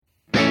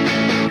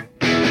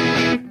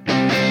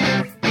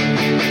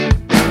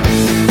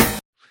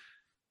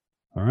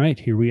right,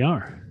 here we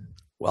are.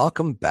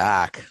 Welcome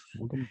back.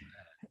 Welcome.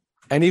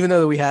 And even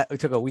though we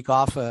took a week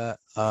off, what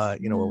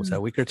was that,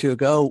 a week or two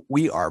ago,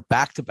 we are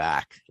back to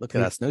back. Look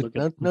at us,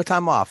 no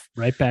time off.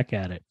 Right back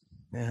at it.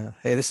 Yeah.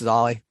 Hey, this is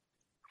Ollie,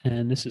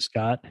 and this is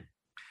Scott,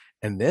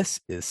 and this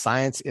is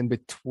Science in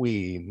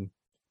Between.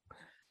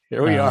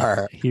 Here we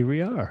are. Here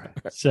we are.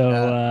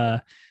 So,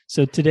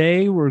 so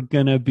today we're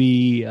gonna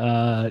be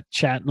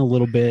chatting a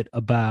little bit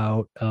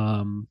about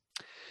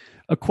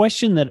a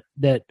question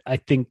that I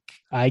think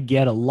I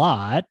get a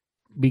lot,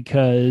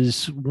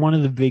 because one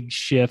of the big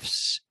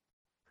shifts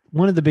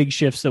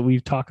that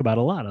we talk about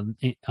a lot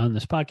on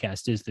this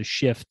podcast is the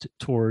shift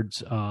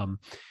towards a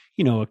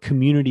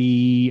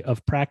community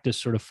of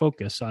practice sort of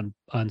focus on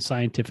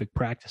scientific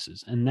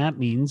practices. And that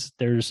means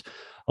there's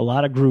a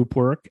lot of group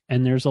work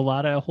and there's a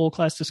lot of whole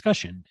class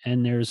discussion,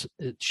 and there's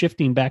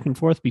shifting back and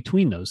forth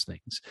between those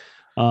things.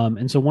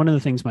 And so one of the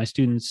things my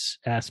students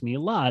ask me a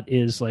lot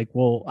is like,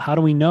 well, how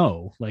do we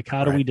know? Like,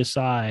 how do we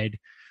decide,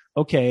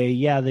 okay,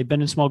 yeah, they've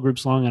been in small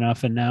groups long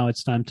enough and now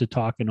it's time to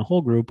talk in a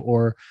whole group?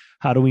 Or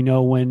how do we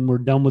know when we're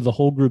done with the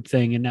whole group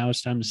thing and now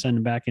it's time to send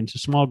them back into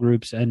small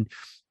groups? And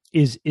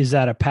is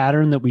that a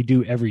pattern that we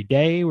do every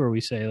day where we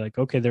say like,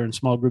 okay, they're in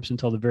small groups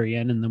until the very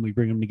end and then we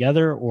bring them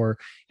together? Or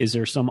is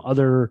there some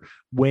other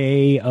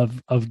way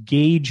of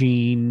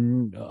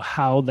gauging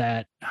how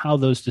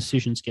those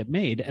decisions get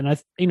made? And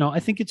I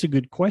think it's a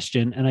good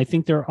question. And I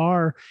think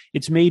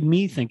it's made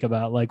me think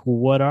about like,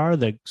 what are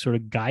the sort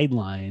of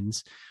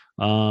guidelines?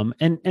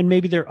 And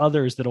maybe there are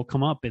others that'll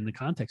come up in the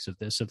context of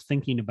this, of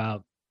thinking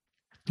about,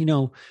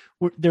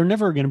 there are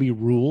never going to be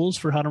rules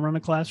for how to run a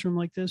classroom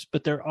like this,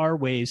 but there are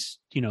ways,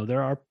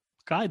 there are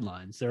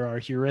guidelines, there are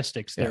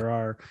heuristics, there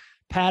are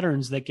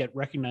patterns that get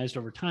recognized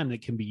over time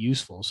that can be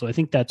useful. So I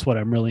think that's what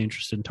I'm really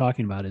interested in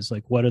talking about, is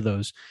like, what are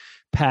those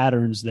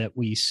patterns that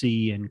we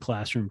see in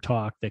classroom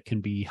talk that can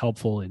be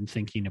helpful in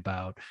thinking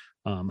about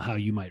how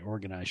you might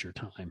organize your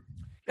time.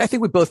 I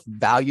think we both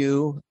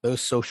value those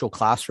social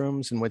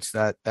classrooms in which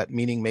that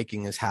meaning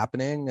making is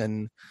happening,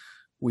 and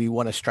we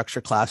want to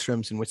structure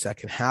classrooms in which that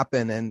can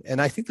happen.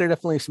 And I think there are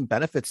definitely some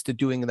benefits to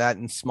doing that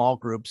in small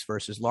groups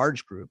versus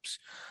large groups,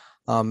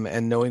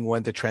 and knowing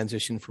when to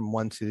transition from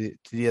one to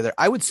the other.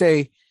 I would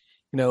say,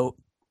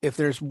 if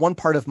there's one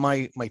part of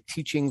my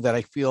teaching that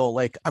I feel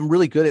like I'm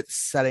really good at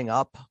setting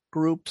up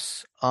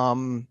groups,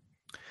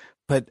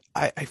 but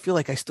I feel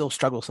like I still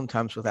struggle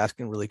sometimes with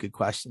asking really good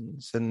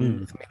questions.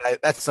 And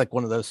that's like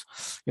one of those,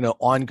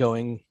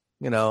 ongoing,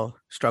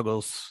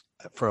 struggles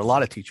for a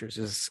lot of teachers,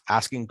 is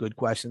asking good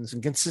questions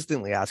and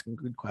consistently asking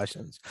good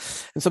questions.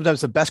 And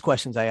sometimes the best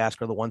questions I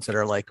ask are the ones that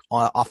are like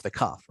off the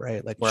cuff,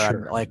 right? Like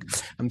where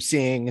I'm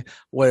seeing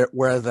where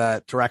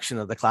the direction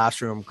of the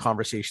classroom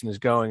conversation is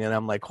going. And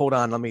I'm like, hold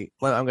on, I'm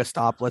going to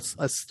stop.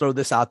 Let's throw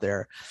this out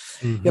there.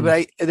 Mm-hmm. Yeah.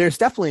 But there's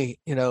definitely,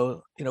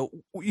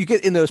 you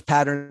get in those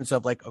patterns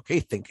of like,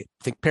 okay, think,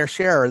 pair,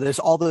 share. There's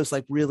all those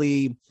like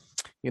really,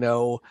 I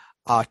don't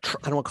want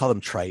to call them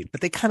trite,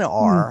 but they kind of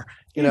are,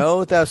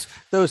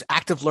 those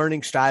active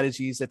learning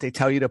strategies that they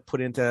tell you to put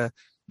into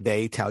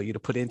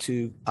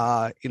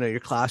your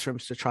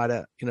classrooms to try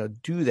to,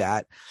 do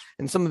that.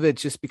 And some of it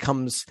just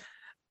becomes,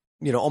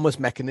 almost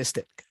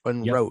mechanistic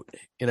and rote,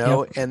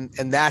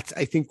 and that's,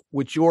 I think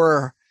what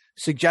you're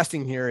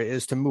suggesting here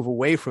is to move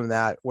away from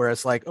that, where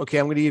it's like, okay,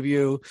 I'm going to give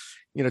you,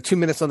 2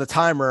 minutes on the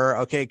timer.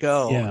 Okay,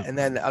 go. Yeah. And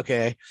then,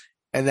 okay.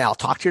 And now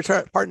talk to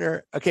your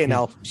partner. Okay.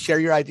 Now share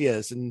your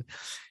ideas. And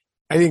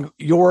I think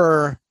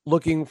you're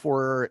looking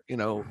for,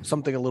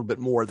 something a little bit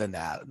more than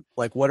that.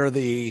 Like, what are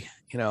the,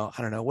 what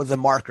are the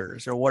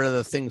markers, or what are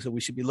the things that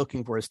we should be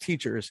looking for as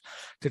teachers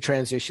to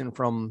transition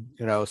from,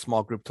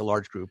 small group to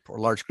large group, or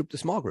large group to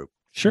small group?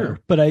 Sure.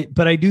 But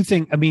I do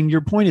think,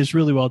 your point is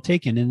really well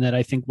taken, in that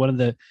I think one of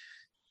the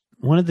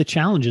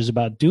challenges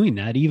about doing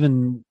that,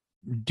 even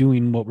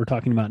doing what we're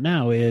talking about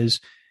now, is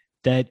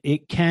that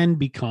it can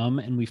become,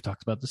 and we've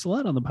talked about this a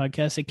lot on the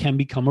podcast, it can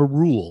become a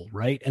rule,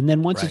 right? And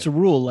then once it's a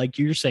rule, like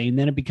you're saying,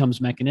 then it becomes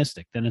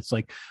mechanistic. Then it's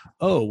like,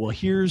 oh, well,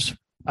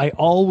 I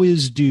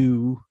always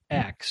do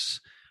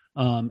X.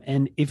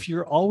 And if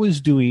you're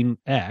always doing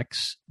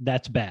X,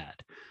 that's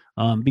bad.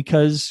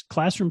 Because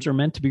classrooms are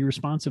meant to be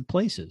responsive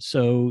places.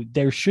 So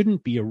there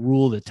shouldn't be a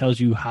rule that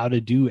tells you how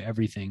to do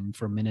everything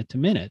from minute to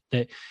minute.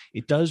 That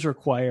it does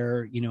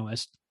require,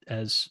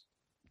 as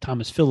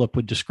Thomas Phillip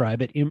would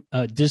describe it,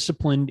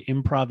 disciplined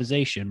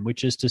improvisation,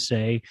 which is to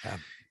say,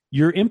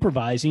 you're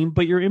improvising,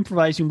 but you're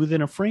improvising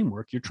within a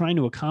framework. You're trying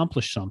to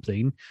accomplish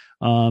something.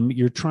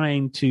 You're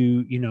trying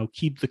to,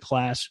 keep the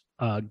class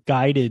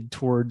guided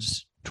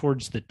towards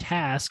the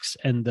tasks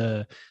and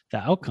the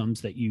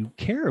outcomes that you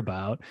care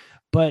about.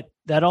 But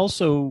that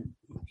also,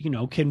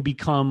 can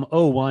become,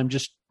 oh, well, I'm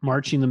just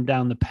marching them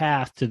down the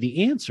path to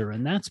the answer,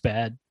 and that's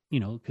bad,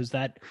 because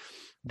that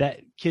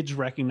kids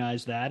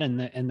recognize that,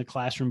 and the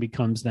classroom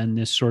becomes then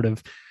this sort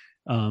of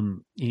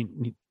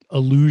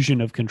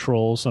illusion of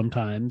control.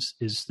 Sometimes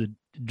is the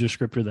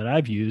descriptor that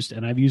I've used,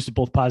 and I've used it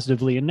both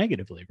positively and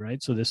negatively,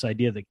 right? So this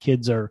idea that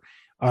kids are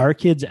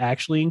kids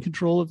actually in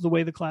control of the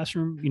way the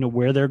classroom,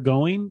 where they're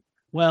going?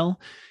 Well,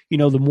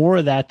 the more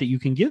of that you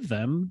can give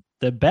them,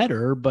 the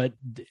better, but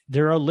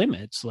there are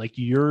limits. Like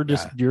you're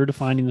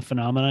defining the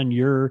phenomenon.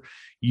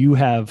 You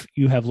have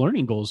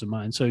learning goals in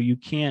mind. So you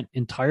can't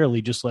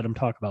entirely just let them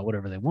talk about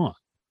whatever they want.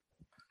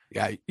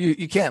 Yeah.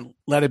 You can't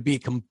let it be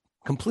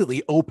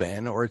completely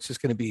open, or it's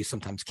just going to be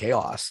sometimes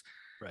chaos.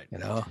 Right.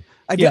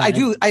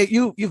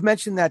 You've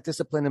mentioned that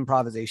discipline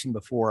improvisation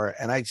before,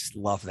 and I just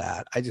love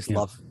that. I just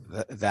love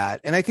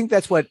that. And I think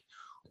that's I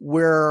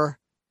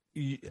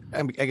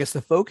guess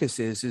the focus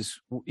is,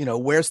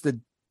 where's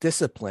the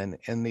discipline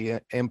and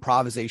the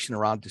improvisation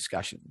around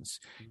discussions?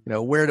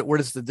 Where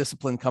does the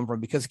discipline come from?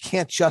 Because it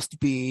can't just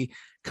be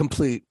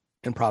complete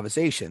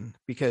improvisation,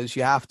 because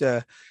you have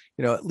to,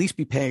 at least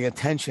be paying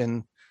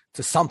attention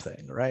to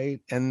something.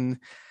 Right. And,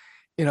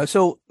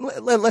 so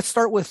let's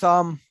start with,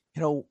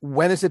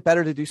 when is it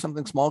better to do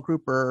something small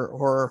group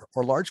or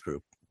large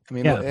group? I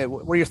mean,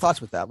 what are your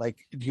thoughts with that? Like,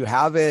 do you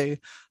have a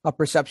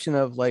perception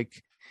of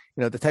like,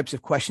 the types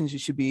of questions you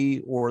should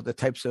be, or the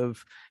types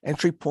of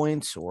entry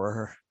points,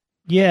 or?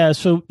 Yeah.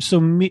 So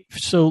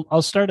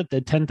I'll start at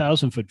the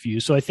 10,000 foot view.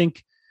 So I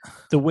think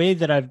the way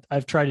that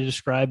I've tried to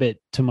describe it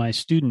to my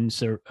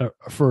students, or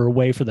for a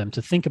way for them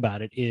to think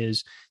about it,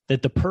 is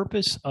that the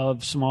purpose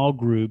of small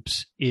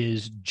groups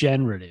is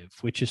generative,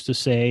 which is to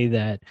say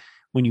that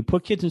when you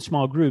put kids in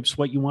small groups,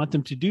 what you want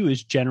them to do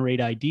is generate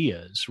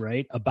ideas,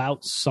 right,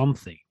 about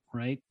something,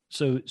 right?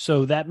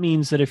 So that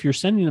means that if you're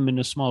sending them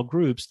into small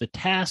groups, the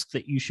task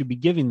that you should be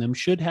giving them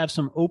should have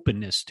some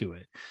openness to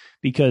it,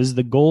 because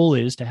the goal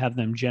is to have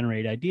them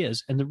generate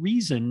ideas. And the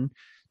reason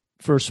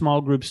for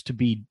small groups to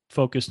be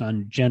focused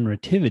on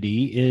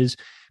generativity is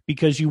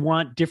because you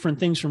want different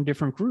things from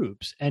different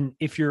groups. And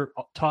if you're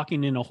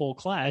talking in a whole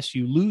class,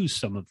 you lose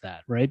some of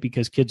that, right?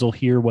 Because kids will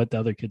hear what the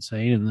other kid's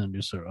saying and then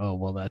just sort of, oh,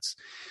 well, that's...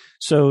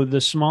 So the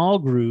small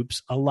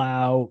groups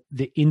allow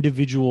the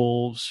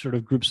individual sort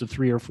of groups of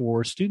 3 or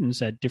 4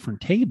 students at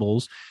different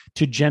tables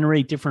to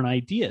generate different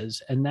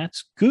ideas. And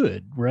that's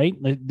good, right?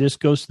 This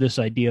goes to this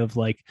idea of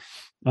like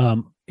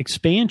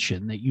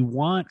expansion, that you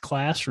want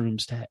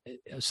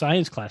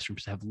science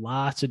classrooms to have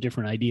lots of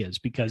different ideas,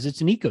 because it's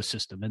an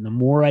ecosystem. And the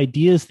more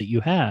ideas that you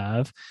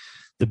have,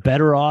 the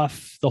better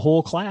off the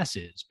whole class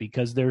is,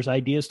 because there's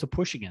ideas to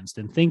push against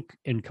and think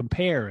and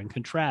compare and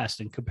contrast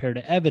and compare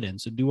to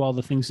evidence and do all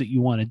the things that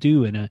you want to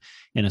do in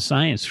a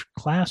science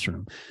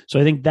classroom. So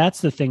I think that's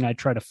the thing I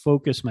try to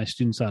focus my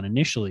students on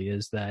initially,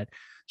 is that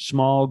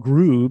small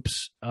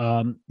groups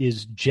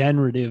is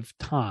generative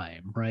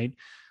time, right?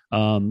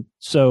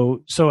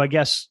 So I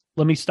guess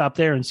let me stop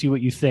there and see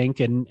what you think,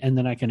 and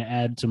then I can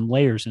add some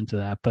layers into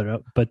that.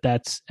 But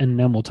that's, and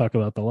then we'll talk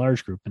about the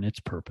large group and its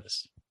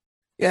purpose.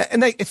 Yeah,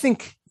 and I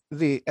think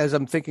as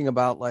I'm thinking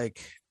about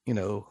like,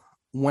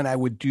 when I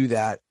would do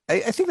that, I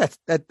think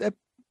that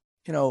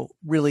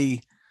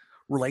really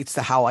relates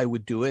to how I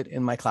would do it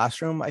in my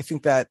classroom. I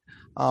think that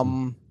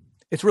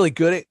it's really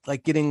good at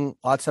like getting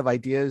lots of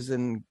ideas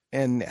and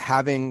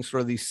having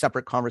sort of these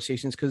separate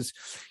conversations, because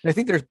I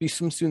think there'd be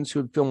some students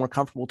who would feel more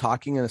comfortable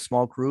talking in a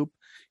small group,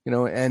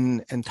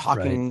 and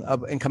talking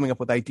and coming up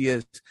with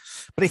ideas.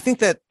 But I think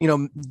that,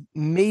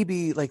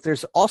 maybe like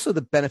there's also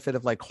the benefit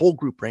of like whole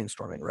group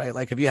brainstorming, right?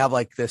 Like if you have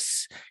like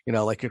this,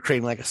 like you're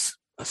creating like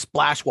a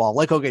splash wall,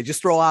 like, okay,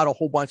 just throw out a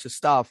whole bunch of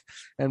stuff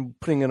and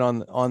putting it on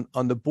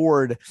the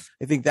board.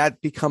 I think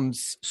that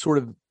becomes sort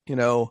of,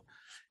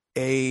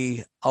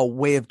 a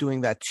way of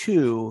doing that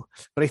too.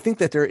 But I think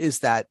that there is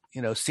that,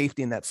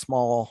 safety in that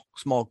small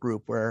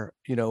group where,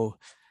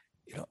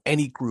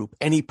 any group,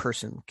 any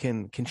person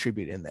can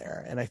contribute in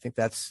there. And I think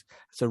that's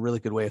a really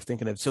good way of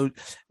thinking of it. So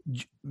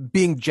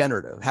being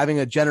generative, having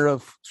a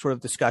generative sort of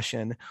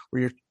discussion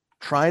where you're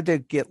trying to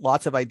get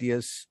lots of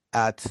ideas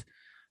out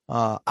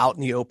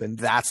in the open,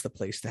 that's the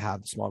place to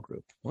have the small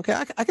group. Okay.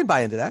 I can buy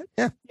into that.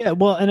 Yeah. Yeah.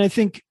 Well, and I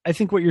think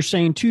what you're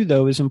saying too,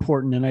 though, is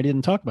important. And I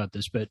didn't talk about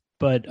this, but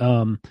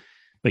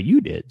you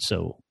did.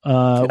 So,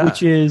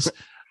 which is,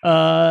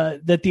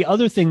 that the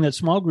other thing that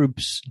small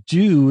groups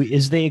do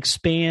is they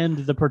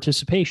expand the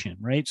participation,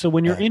 right? So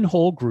when you're in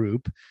whole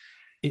group,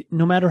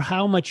 no matter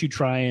how much you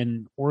try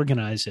and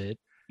organize it,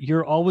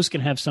 you're always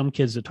going to have some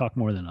kids that talk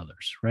more than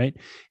others, right?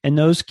 And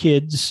those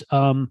kids,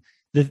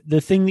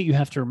 the thing that you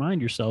have to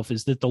remind yourself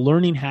is that the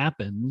learning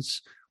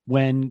happens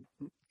when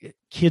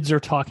kids are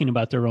talking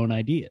about their own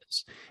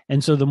ideas.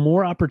 And so the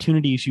more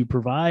opportunities you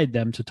provide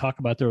them to talk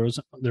about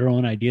their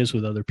own ideas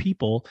with other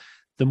people,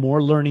 the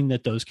more learning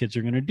that those kids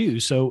are going to do.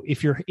 So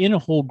if you're in a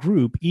whole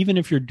group, even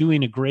if you're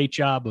doing a great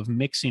job of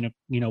mixing,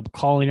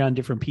 calling on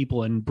different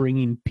people and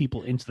bringing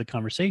people into the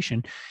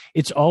conversation,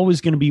 it's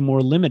always going to be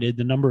more limited,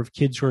 the number of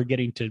kids who are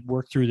getting to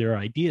work through their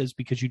ideas,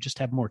 because you just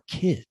have more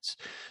kids.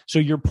 So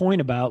your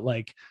point about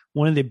like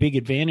one of the big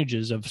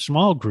advantages of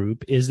small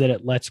group is that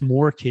it lets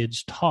more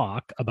kids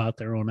talk about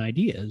their own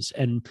ideas.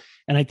 And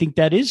I think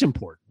that is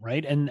important,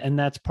 right? And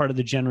that's part of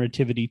the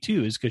generativity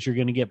too, is because you're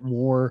going to get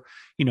more,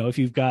 if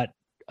you've got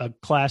a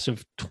class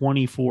of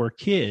 24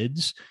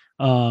 kids,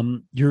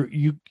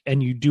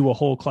 you do a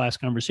whole class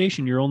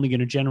conversation, you're only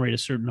going to generate a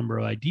certain number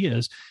of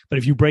ideas. But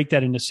if you break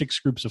that into 6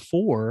 groups of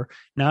 4,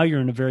 now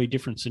you're in a very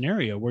different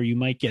scenario where you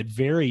might get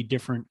very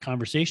different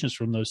conversations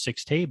from those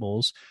 6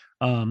 tables.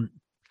 And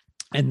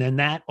then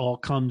that all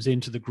comes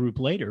into the group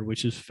later,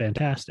 which is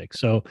fantastic.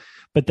 So,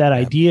 but that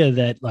idea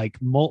that like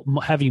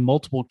having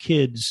multiple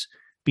kids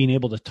being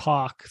able to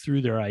talk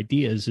through their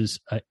ideas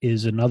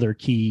is another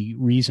key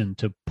reason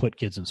to put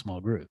kids in small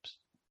groups.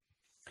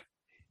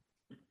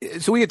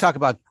 So we could talk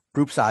about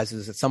group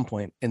sizes at some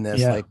point in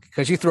this, like,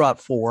 because you throw out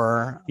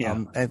 4.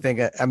 I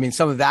think, I mean,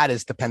 some of that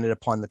is dependent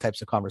upon the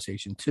types of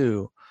conversation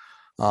too.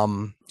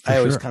 I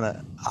always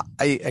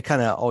I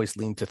kind of always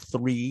lean to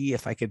 3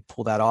 if I could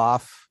pull that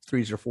off,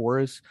 3s or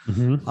 4s.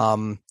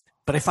 Mm-hmm.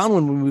 But I found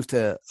when we moved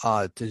to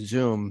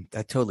Zoom,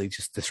 that totally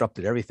just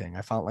disrupted everything.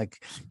 I found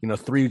like,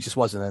 3 just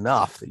wasn't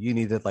enough, that you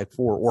needed like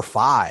 4 or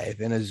 5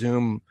 in a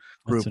Zoom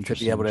group to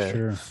be able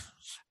to,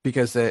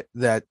 because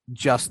that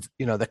just,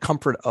 the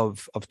comfort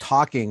of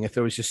talking, if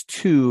there was just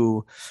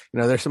 2,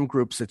 there's some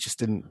groups that just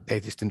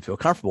didn't feel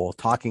comfortable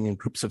talking in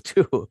groups of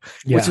 2,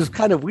 which is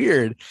kind of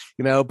weird,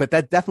 but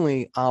that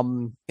definitely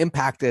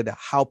impacted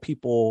how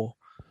people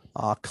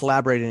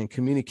collaborated and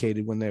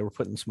communicated when they were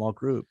put in small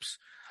groups.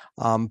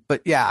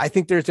 But yeah, I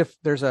think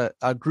there's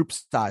a group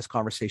size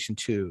conversation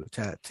too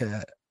to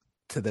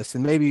this,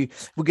 and maybe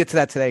we'll get to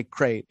that today.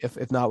 Great.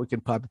 If not, we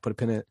can probably put a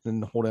pin in it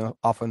and hold it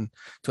off on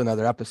to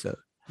another episode.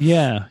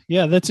 Yeah,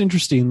 that's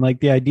interesting. Like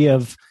the idea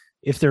of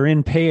if they're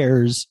in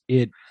pairs,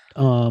 it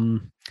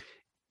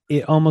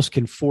almost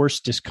can force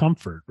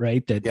discomfort,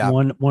 right?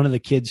 That one of the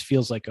kids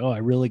feels like, oh, I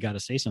really got to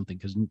say something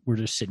because we're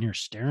just sitting here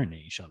staring at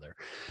each other.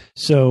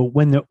 So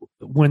when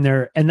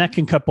they're, and that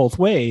can cut both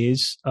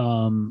ways,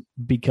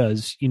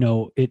 because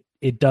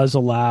it does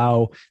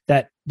allow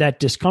that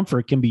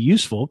discomfort can be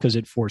useful because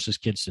it forces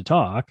kids to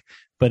talk,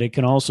 but it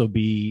can also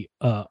be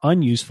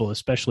unuseful,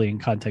 especially in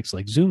contexts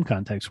like Zoom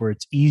context where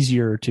it's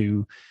easier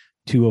to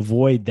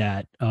avoid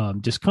that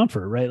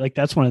discomfort, right? Like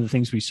that's one of the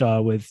things we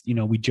saw with,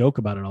 we joke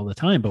about it all the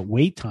time, but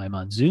wait time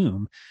on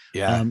Zoom.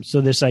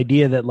 So this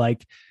idea that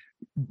like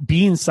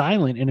being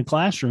silent in a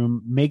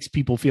classroom makes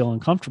people feel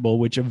uncomfortable,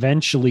 which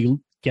eventually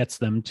gets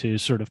them to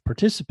sort of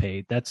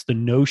participate. That's the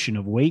notion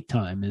of wait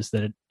time, is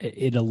that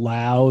it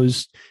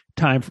allows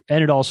time,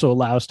 and it also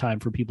allows time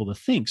for people to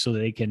think so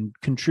they can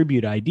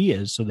contribute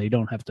ideas so they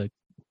don't have to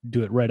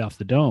do it right off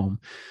the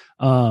dome.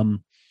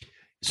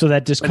 So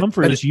that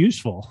discomfort is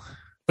useful.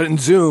 But in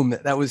Zoom,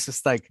 that was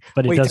just like,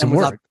 but it doesn't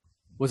work.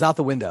 Was out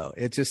the window.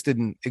 It just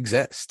didn't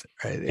exist,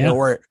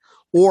 right?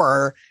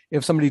 Or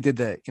if somebody did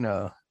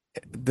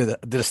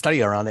did a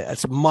study around it,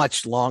 it's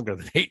much longer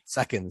than 8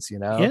 seconds,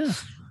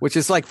 which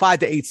is like 5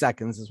 to 8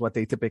 seconds is what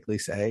they typically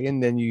say.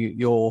 And then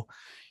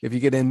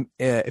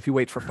if you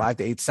wait for 5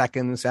 to 8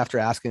 seconds after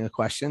asking a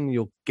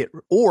question,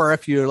 or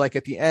if you're like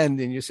at the end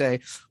and you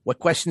say, what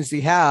questions do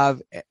you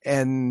have?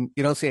 And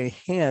you don't see any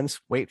hands,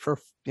 wait for,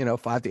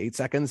 5 to 8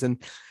 seconds,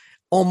 and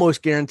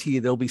almost guarantee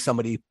there'll be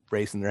somebody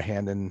raising their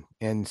hand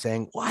and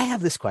saying, well, I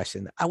have this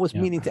question I was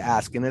meaning to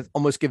ask. And it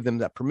almost give them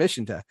that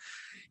permission to,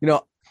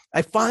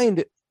 I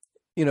find,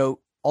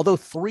 although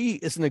 3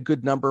 isn't a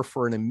good number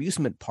for an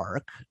amusement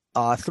park,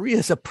 3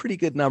 is a pretty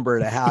good number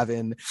to have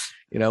in,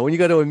 when you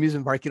go to an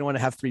amusement park, you don't want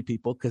to have 3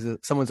 people because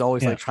someone's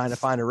always like trying to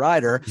find a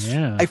rider.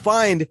 I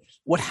find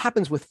what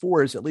happens with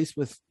 4s, at least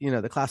with,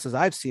 the classes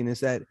I've seen, is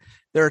that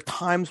there are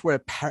times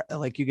where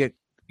you get,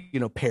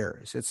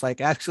 pairs. It's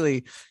like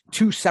actually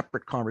 2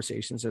 separate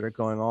conversations that are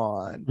going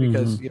on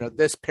because,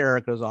 this pair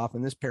goes off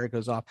and this pair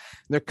goes off.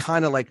 And they're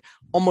kind of like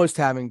almost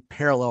having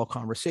parallel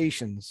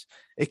conversations.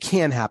 It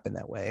can happen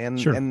that way.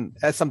 And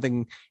that's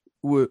something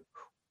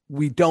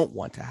we don't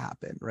want to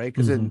happen, right?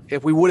 Because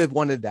if we would have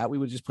wanted that, we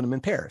would just put them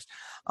in pairs.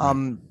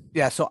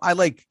 So I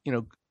like,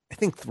 I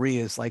think 3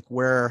 is like,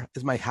 where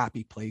is my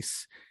happy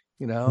place?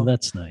 Well,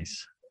 that's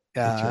nice.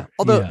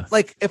 Although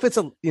like if it's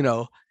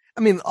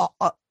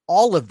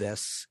all of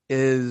this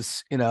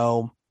is,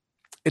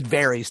 it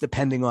varies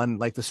depending on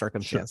like the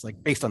circumstance,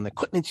 like based on the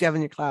equipment you have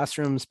in your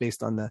classrooms,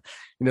 based on the,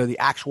 the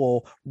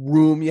actual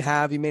room you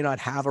have. You may not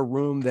have a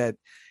room that,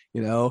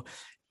 you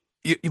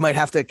might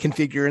have to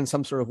configure in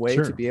some sort of way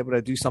to be able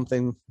to do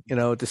something,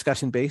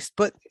 discussion based,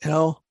 but,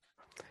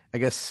 I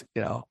guess,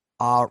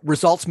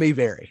 results may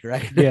vary,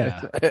 right?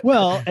 Yeah.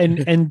 Well,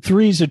 and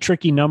 3 is a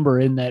tricky number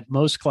in that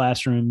most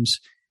classrooms,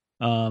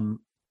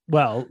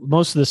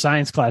 most of the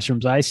science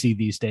classrooms I see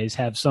these days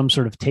have some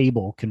sort of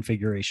table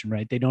configuration,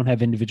 right? They don't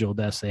have individual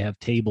desks. They have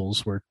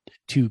tables where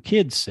 2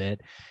 kids sit.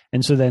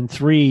 And so then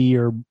 3,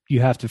 you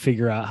have to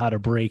figure out how to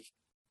break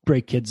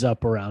kids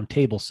up around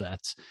table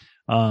sets.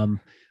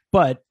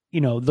 But,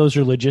 those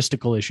are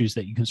logistical issues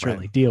that you can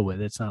certainly deal with.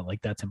 It's not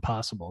like that's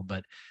impossible,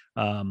 but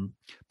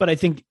I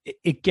think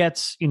it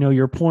gets,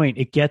 your point,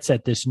 it gets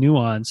at this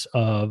nuance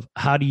of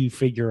how do you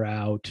figure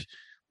out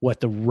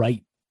what the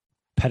right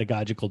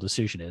pedagogical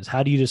decision is.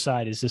 How do you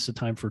decide, is this a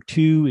time for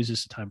 2? Is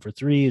this a time for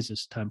 3? Is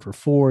this a time for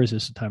 4? Is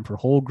this a time for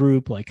whole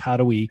group? Like, how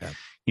do we,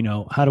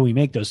 how do we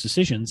make those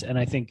decisions? And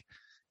I think,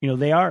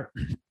 they are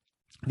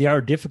they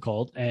are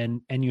difficult,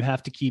 and you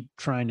have to keep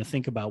trying to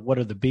think about what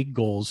are the big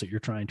goals that you're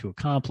trying to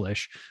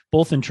accomplish,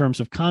 both in terms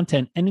of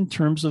content and in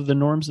terms of the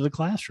norms of the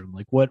classroom.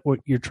 Like what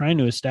you're trying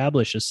to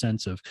establish a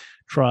sense of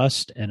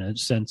trust and a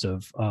sense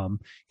of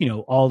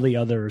all the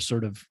other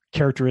sort of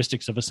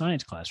characteristics of a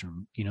science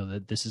classroom,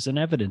 that this is an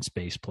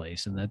evidence-based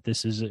place, and that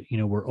this is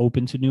we're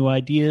open to new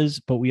ideas,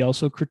 but we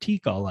also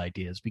critique all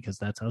ideas because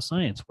that's how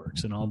science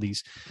works, and all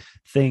these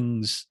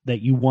things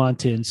that you want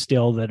to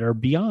instill that are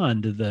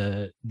beyond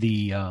the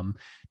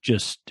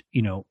just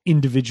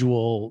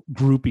individual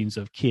groupings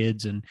of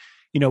kids. And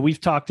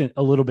we've talked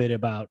a little bit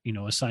about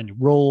assigning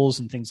roles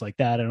and things like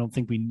that. I don't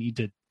think we need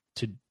to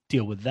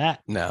deal with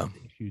that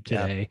issue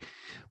today. Yeah.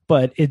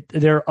 But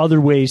there are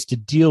other ways to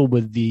deal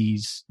with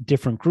these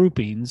different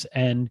groupings,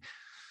 and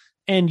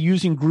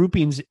using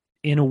groupings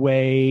in a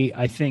way.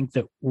 I think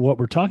that what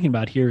we're talking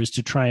about here is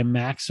to try and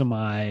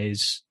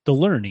maximize the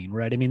learning,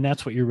 right? I mean,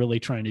 that's what you're really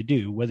trying to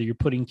do, whether you're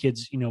putting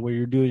kids, where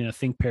you're doing a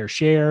think, pair,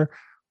 share,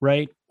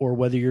 right? Or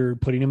whether you're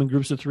putting them in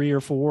groups of 3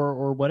 or 4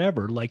 or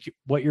whatever. Like,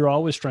 what you're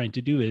always trying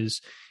to do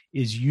is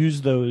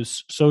use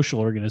those social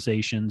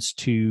organizations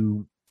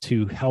to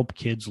help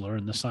kids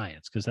learn the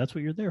science, because that's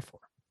what you're there for.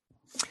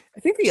 I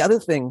think the other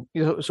thing,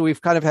 so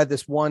we've kind of had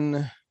this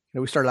one,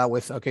 we started out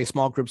with, okay,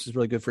 small groups is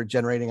really good for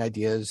generating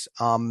ideas.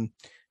 And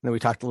then we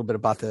talked a little bit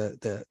about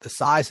the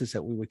sizes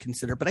that we would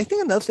consider. But I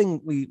think another thing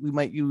we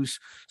might use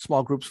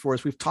small groups for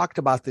is, we've talked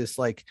about this,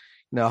 like,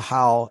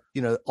 how,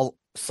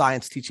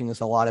 science teaching is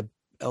a lot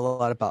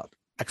about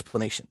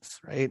explanations,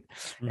 right?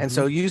 Mm-hmm. And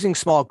so using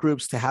small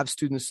groups to have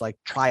students like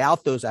try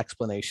out those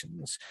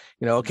explanations,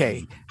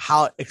 okay,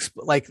 how,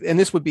 and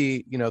this would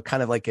be,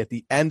 kind of like at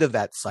the end of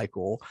that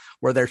cycle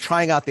where they're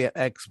trying out the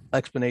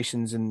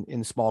explanations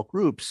in small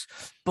groups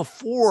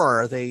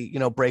before they,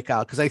 break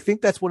out. Cause I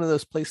think that's one of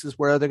those places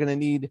where they're going to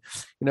need,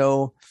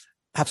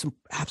 have some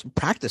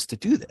practice to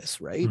do this.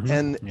 Right.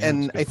 Mm-hmm.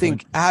 And I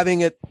think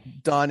having it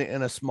done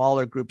in a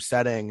smaller group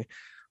setting,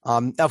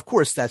 of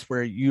course, that's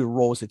where your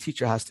role as a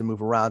teacher has to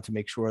move around to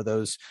make sure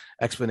those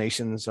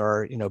explanations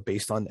are,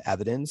 based on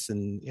evidence,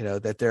 and,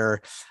 that they're,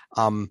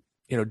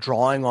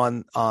 drawing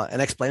on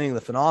and explaining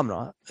the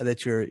phenomena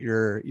that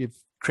you've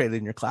created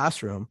in your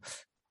classroom.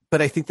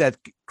 But I think that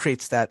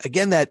creates that,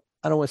 again, that,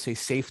 I don't want to say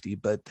safety,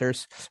 but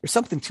there's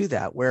something to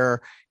that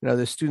where,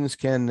 the students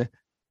can,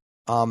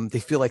 they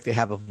feel like they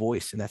have a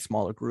voice in that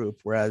smaller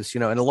group. Whereas,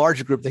 in a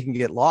larger group, they can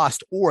get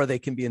lost or they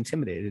can be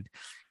intimidated,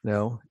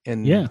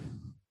 and yeah.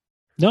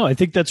 No, I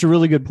think that's a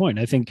really good point.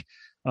 I think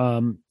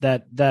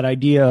that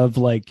idea of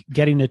like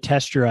getting to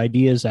test your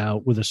ideas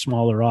out with a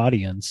smaller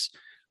audience,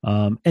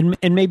 and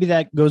maybe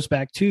that goes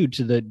back to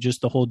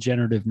the whole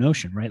generative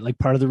notion, right? Like,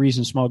 part of the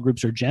reason small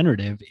groups are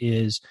generative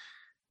is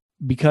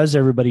because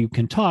everybody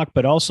can talk,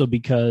 but also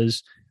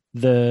because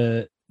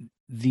the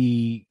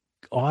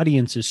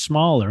audience is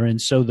smaller, and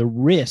so the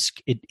risk,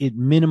 it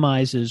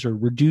minimizes or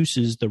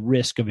reduces the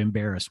risk of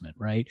embarrassment,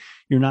 right?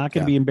 You're not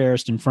going to be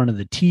embarrassed in front of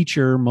the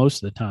teacher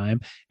most of the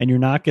time, and you're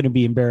not going to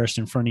be embarrassed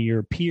in front of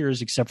your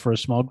peers except for a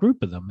small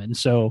group of them. And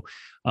so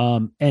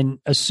and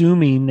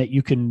assuming that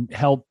you can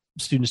help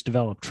students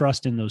develop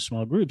trust in those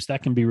small groups,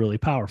 that can be really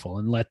powerful,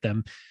 and let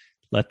them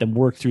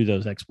work through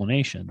those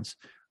explanations.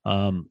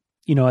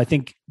 I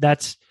think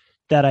that's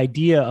that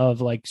idea of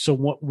like, so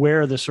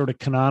where are the sort of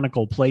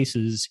canonical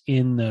places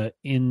in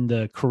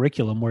the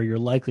curriculum where you're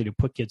likely to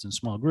put kids in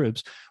small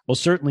groups? Well,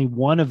 certainly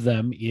one of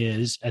them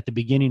is at the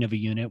beginning of a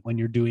unit when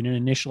you're doing an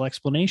initial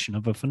explanation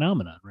of a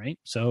phenomenon, right?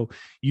 So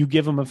you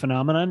give them a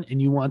phenomenon and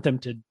you want them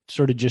to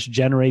sort of just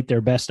generate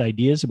their best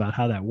ideas about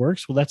how that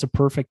works. Well, that's a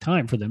perfect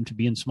time for them to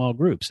be in small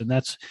groups. And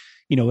that's,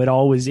 it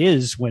always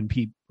is when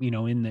people,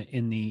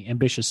 in the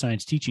ambitious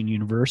science teaching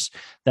universe,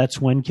 that's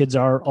when kids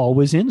are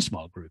always in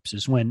small groups,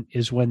 is when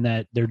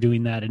that they're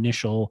doing that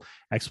initial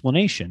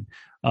explanation.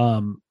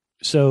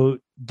 So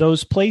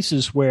those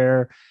places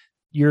where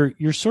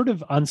you're sort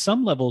of on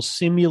some level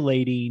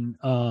simulating,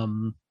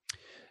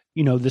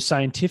 the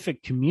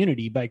scientific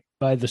community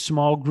by the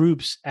small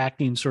groups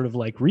acting sort of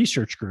like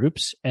research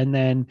groups. And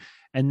then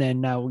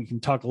now we can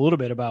talk a little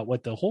bit about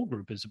what the whole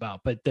group is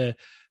about, but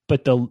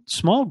the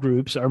small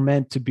groups are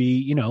meant to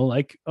be,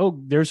 like, oh,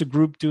 there's a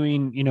group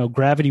doing,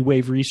 gravity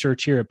wave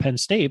research here at Penn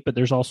State, but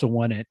there's also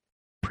one at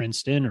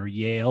Princeton or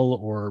Yale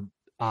or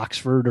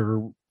Oxford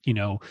or,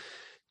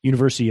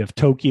 University of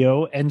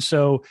Tokyo. And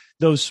so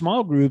those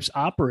small groups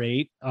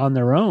operate on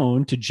their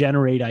own to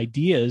generate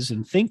ideas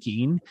and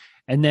thinking.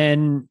 And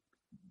then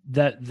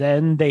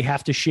they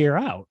have to share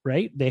out,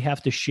 right? They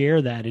have to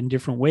share that in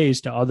different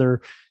ways to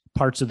other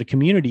parts of the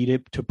community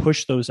to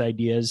push those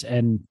ideas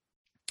and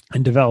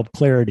develop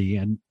clarity.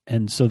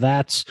 And so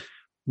that's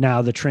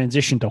now the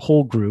transition to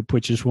whole group,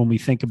 which is when we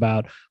think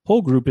about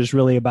whole group is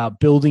really about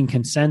building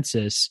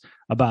consensus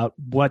about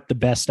what the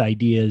best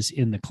ideas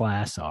in the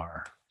class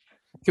are.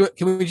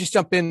 Can we just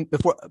jump in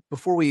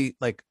before we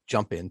like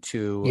jump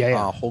into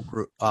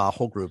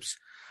whole groups?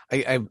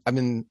 I've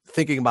been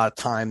thinking about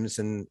times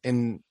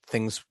and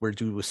things we're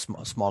doing with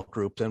small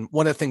groups. And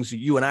one of the things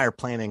you and I are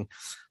planning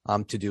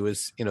to do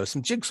is,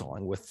 some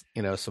jigsawing with,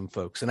 some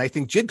folks. And I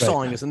think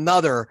jigsawing is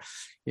another,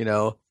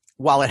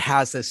 while it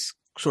has this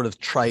sort of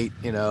trite,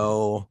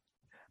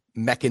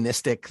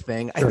 mechanistic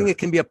thing, I think it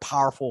can be a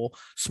powerful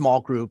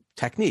small group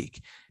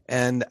technique.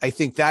 And I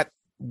think that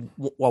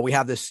while we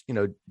have this,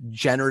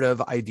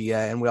 generative idea,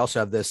 and we also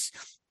have this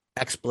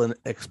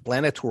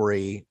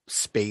explanatory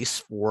space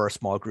for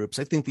small groups,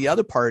 I think the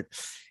other part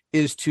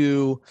is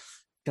to,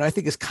 I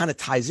think this kind of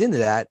ties into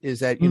that, is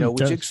that, with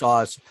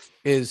jigsaws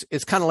is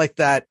it's kind of like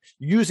that,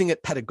 using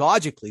it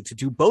pedagogically to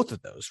do both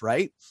of those,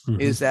 right? Mm-hmm.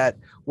 Is that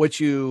what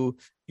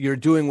you're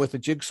doing with a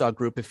jigsaw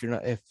group? If you're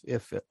not,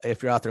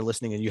 if you're out there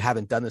listening and you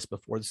haven't done this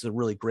before, this is a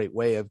really great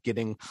way of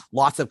getting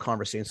lots of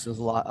conversations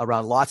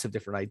around lots of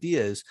different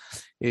ideas.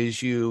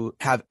 Is you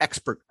have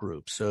expert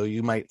groups. So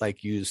you might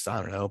use,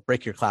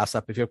 break your class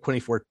up. If you have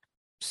 24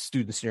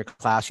 students in your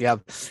class, you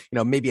have,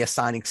 maybe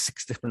assigning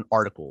 6 different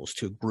articles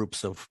to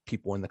groups of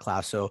people in the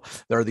class. So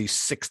there are these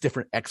 6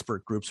 different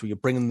expert groups where you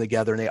bring them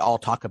together and they all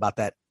talk about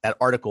that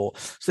article.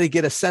 So you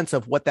get a sense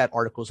of what that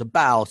article is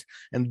about.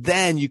 And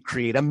then you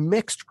create a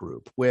mixed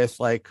group with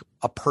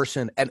a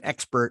person, an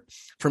expert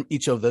from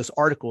each of those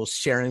articles,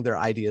 sharing their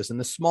ideas in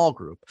the small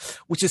group,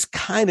 which is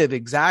kind of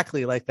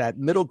exactly like that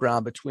middle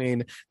ground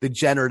between the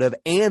generative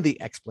and the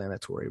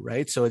explanatory,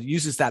 right? So it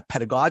uses that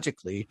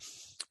pedagogically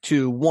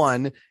to,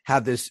 one,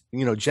 have this,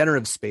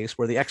 generative space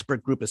where the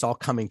expert group is all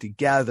coming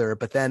together,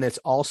 but then it's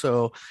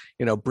also,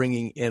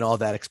 bringing in all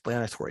that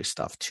explanatory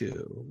stuff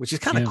too, which is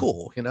kind of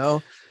cool,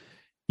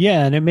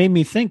 Yeah. And it made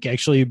me think,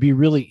 actually, it'd be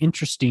really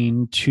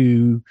interesting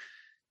to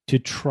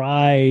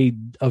try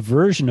a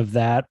version of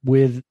that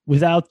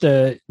without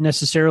the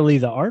necessarily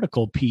the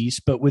article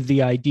piece, but with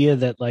the idea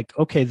that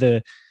okay,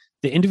 the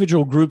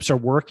individual groups are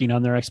working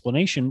on their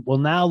explanation. Well,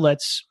 now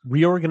let's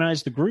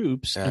reorganize the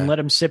groups and let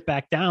them sit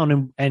back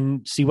down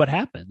and see what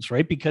happens,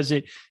 right? Because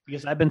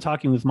I've been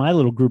talking with my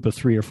little group of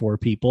 3 or 4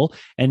 people,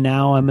 and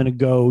now I'm going to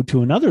go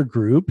to another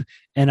group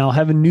and I'll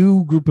have a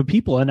new group of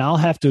people and I'll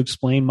have to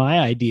explain my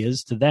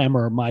ideas to them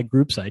or my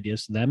group's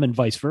ideas to them and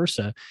vice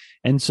versa.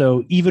 And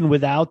so even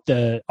without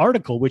the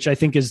article, which I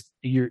think is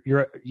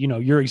your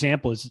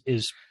example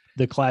is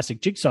the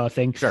classic jigsaw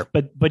thing, sure.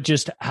 But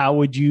just how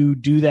would you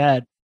do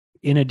that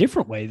in a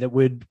different way that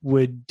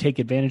would take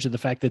advantage of the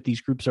fact that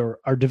these groups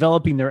are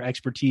developing their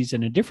expertise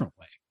in a different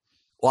way?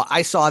 Well,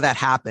 I saw that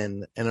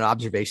happen in an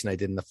observation I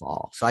did in the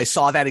fall. So I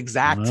saw that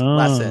exact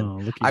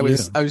lesson. I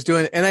was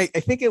doing, and I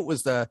think it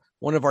was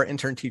one of our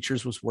intern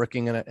teachers was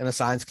working in a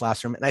science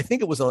classroom. And I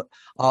think it was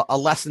a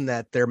lesson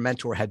that their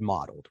mentor had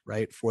modeled,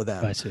 right, for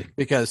them. I see.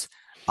 Because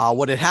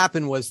what had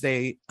happened was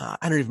I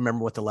don't even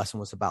remember what the lesson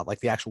was about,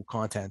 the actual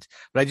content,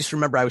 but I just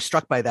remember I was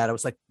struck by that. I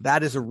was like,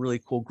 that is a really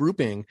cool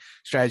grouping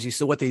strategy.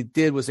 So what they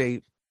did was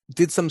they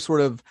did some sort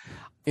of,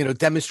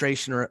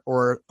 demonstration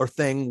or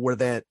thing where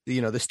the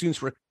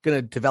students were going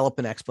to develop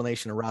an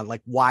explanation around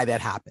why that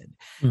happened.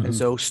 Mm-hmm. And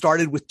so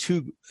started with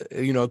 2,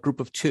 a group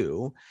of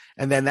 2,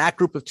 and then that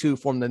group of 2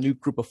 formed a new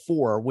group of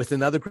 4 with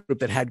another group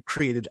that had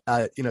created,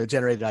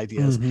 generated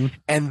ideas. Mm-hmm.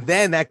 And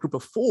then that group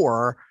of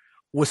 4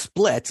 was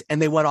split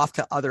and they went off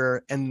to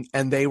other, and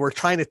they were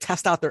trying to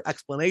test out their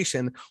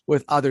explanation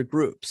with other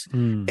groups.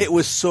 It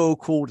was so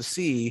cool to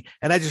see.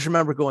 And I just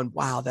remember going,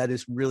 wow, that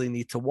is really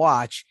neat to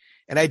watch.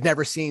 And I'd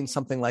never seen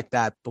something like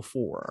that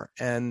before.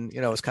 And, it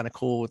was kind of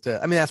cool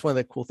that's one of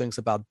the cool things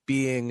about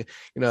being,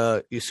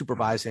 you're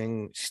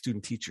supervising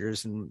student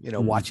teachers and,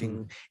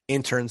 watching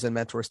interns and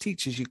mentors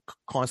teach, is you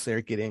constantly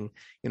are getting,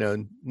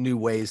 new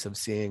ways of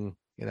seeing,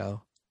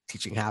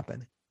 teaching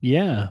happen.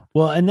 Yeah.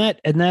 Well, and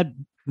that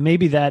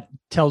maybe that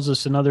tells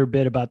us another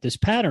bit about this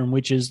pattern,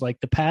 which is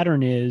the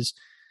pattern is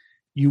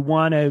you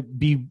want to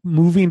be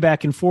moving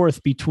back and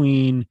forth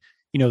between,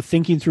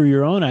 thinking through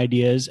your own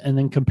ideas and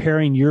then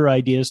comparing your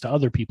ideas to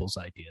other people's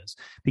ideas,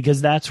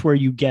 because that's where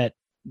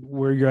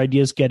your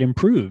ideas get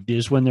improved,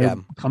 is when they're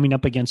coming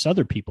up against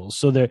other people's.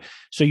 So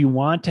you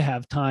want to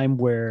have time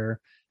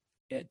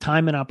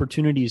and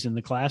opportunities in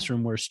the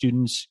classroom where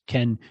students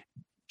can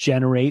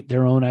generate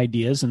their own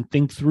ideas and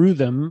think through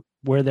them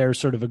where they're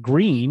sort of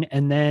agreeing,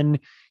 and then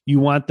you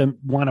want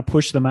to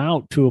push them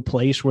out to a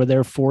place where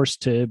they're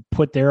forced to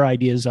put their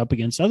ideas up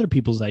against other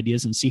people's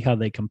ideas and see how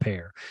they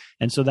compare.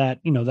 And so that,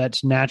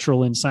 that's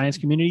natural in science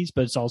communities,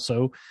 but it's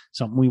also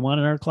something we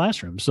want in our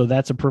classroom. So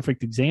that's a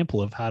perfect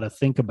example of how to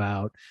think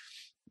about,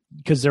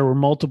 because there were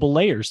multiple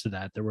layers to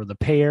that. There were the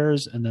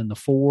pairs and then the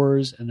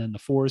fours, and then the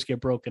fours get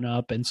broken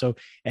up. And so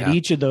at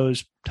each of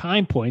those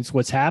time points,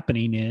 what's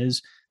happening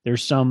is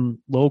there's some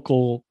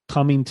local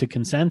coming to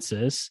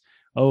consensus.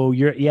 Oh,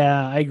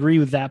 I agree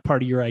with that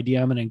part of your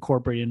idea. I'm going to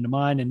incorporate it into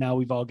mine. And now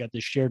we've all got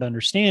this shared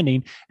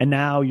understanding. And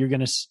now you're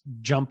going to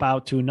jump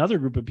out to another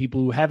group of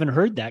people who haven't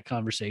heard that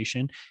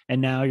conversation.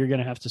 And now you're going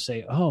to have to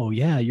say, oh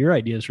yeah, your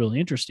idea is really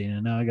interesting.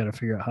 And now I got to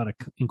figure out how to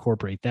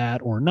incorporate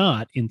that or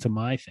not into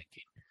my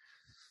thinking.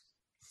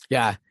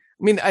 Yeah.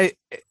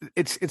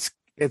 It's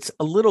it's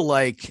a little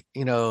like,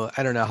 I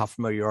don't know how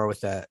familiar you are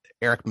with that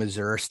Eric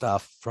Mazur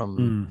stuff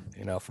from,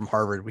 from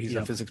Harvard. He's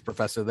a physics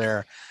professor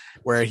there,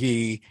 where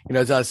he,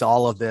 does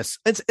all of this.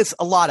 It's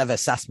a lot of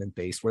assessment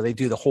based, where they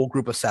do the whole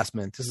group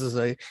assessment. This is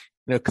a,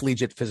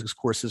 collegiate physics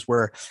courses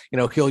where,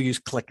 he'll use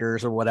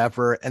clickers or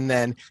whatever. And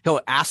then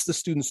he'll ask the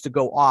students to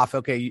go off.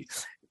 Okay,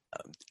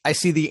 I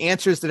see the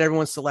answers that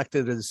everyone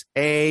selected as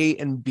A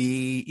and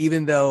B,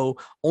 even though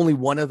only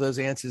one of those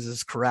answers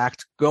is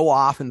correct. Go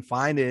off and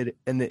find it.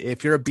 And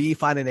if you're a B,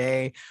 find an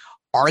A,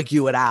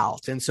 argue it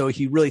out. And so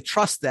he really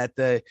trusts that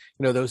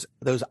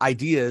those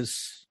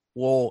ideas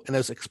will, and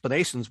those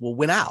explanations will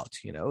win out,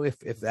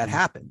 if that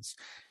happens.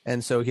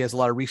 And so he has a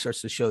lot of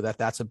research to show that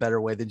that's a better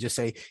way than just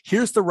say,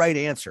 here's the right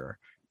answer.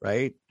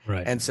 Right.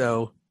 And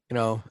so,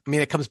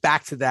 it comes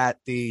back to that,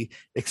 the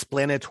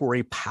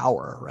explanatory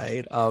power,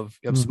 right, of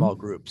small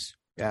groups.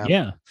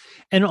 Yeah.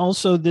 And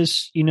also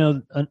this,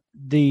 the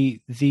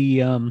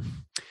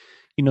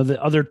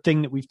other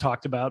thing that we've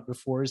talked about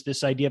before is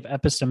this idea of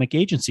epistemic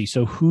agency.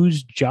 So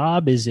whose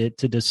job is it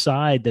to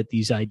decide that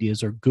these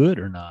ideas are good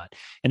or not?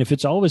 And if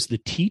it's always the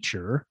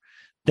teacher,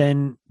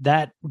 then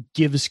that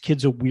gives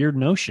kids a weird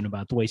notion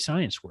about the way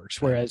science works.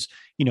 Whereas,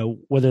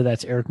 whether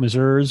that's Eric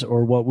Mazur's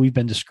or what we've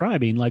been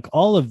describing, like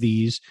all of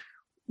these,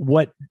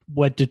 what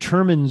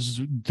determines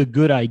the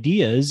good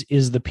ideas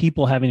is the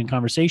people having a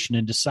conversation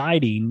and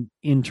deciding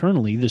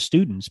internally, the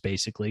students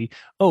basically,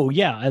 oh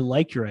yeah, I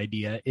like your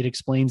idea. It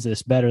explains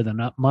this better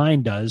than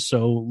mine does.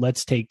 So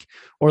let's take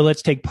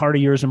part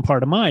of yours and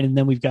part of mine. And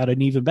then we've got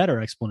an even better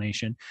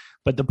explanation.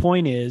 But the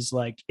point is,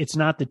 like, it's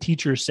not the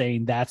teacher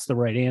saying that's the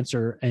right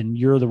answer and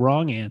you're the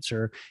wrong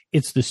answer.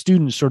 It's the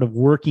students sort of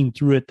working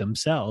through it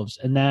themselves.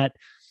 And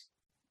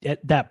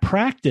that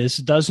practice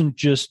doesn't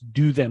just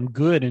do them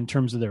good in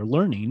terms of their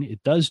learning.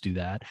 It does do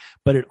that,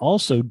 but it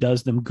also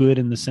does them good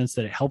in the sense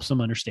that it helps them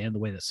understand the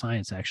way that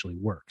science actually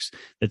works,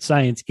 that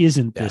science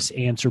isn't this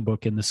answer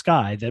book in the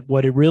sky, that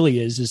what it really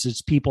is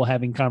it's people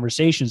having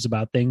conversations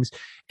about things,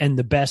 and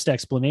the best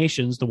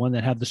explanations, the one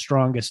that have the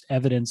strongest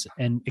evidence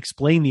and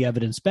explain the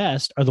evidence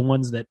best, are the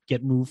ones that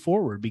get moved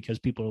forward because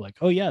people are like,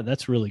 oh yeah,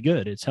 that's really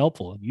good. It's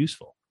helpful and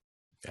useful.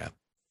 Yeah.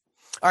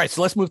 All right.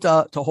 So let's move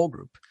to whole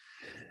group.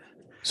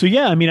 So,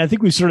 yeah, I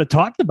think we've sort of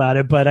talked about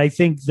it, but I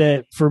think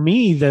that for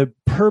me, the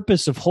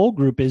purpose of whole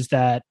group is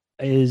the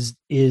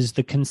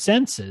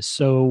consensus.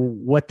 So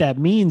what that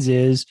means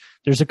is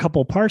there's a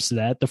couple parts to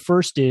that. The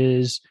first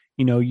is,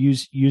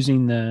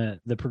 using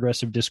the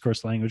progressive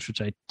discourse language,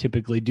 which I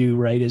typically do,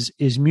 right,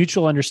 is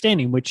mutual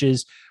understanding, which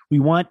is we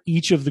want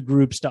each of the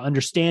groups to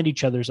understand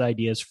each other's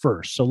ideas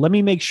first. So let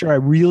me make sure I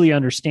really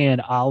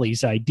understand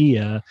Ollie's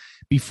idea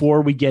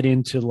before we get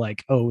into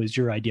like, oh, is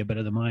your idea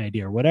better than my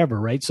idea or whatever,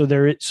 right? So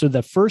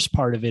the first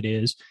part of it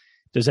is,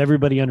 does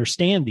everybody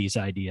understand these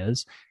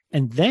ideas?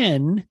 And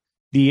then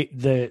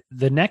the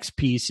next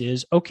piece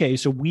is, okay,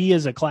 so we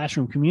as a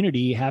classroom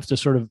community have to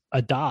sort of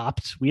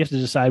we have to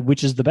decide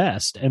which is the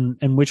best and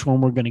which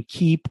one we're going to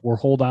keep or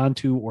hold on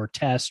to or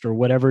test or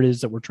whatever it is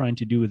that we're trying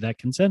to do with that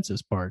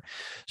consensus part.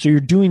 So you're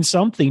doing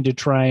something to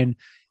try and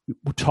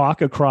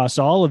talk across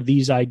all of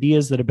these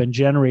ideas that have been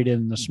generated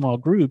in the small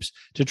groups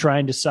to try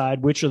and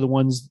decide which are the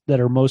ones that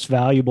are most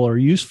valuable or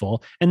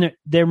useful. And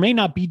there may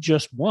not be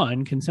just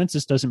one.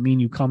 Consensus doesn't mean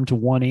you come to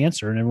one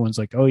answer and everyone's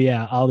like, oh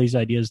yeah, all these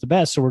ideas the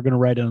best, so we're going to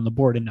write it on the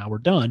board and now we're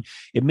done.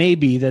 It may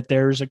be that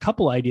there's a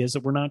couple ideas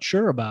that we're not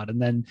sure about. And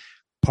then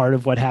part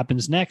of what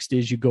happens next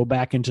is you go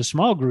back into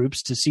small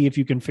groups to see if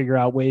you can figure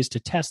out ways to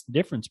test the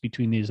difference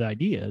between these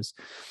ideas.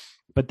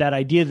 But that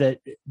idea that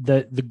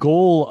the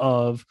goal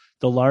of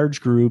the large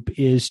group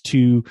is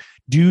to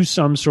do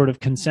some sort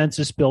of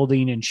consensus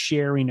building and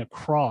sharing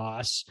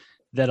across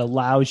that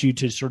allows you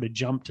to sort of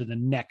jump to the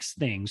next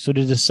thing. So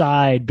to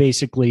decide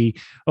basically,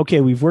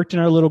 okay, we've worked in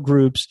our little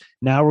groups.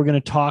 Now we're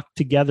going to talk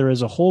together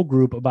as a whole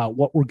group about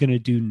what we're going to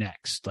do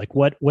next. Like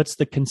what's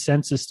the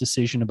consensus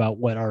decision about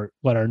what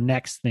our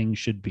next thing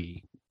should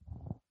be?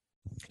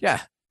 Yeah.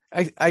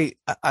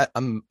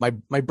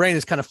 My brain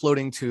is kind of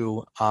floating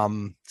to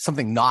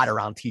something not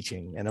around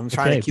teaching, and I'm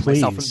trying to keep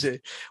myself into.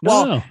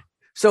 Well,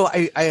 so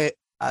I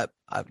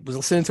was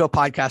listening to a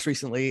podcast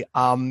recently,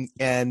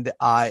 and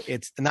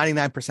it's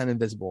 99%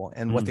 Invisible,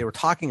 and what they were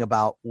talking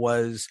about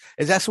is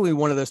actually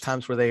one of those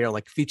times where they are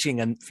like featuring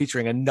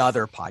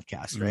another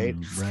podcast, right?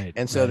 Right.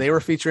 And so they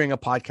were featuring a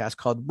podcast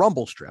called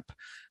Rumble Strip,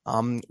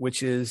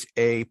 which is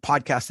a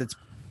podcast that's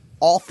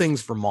all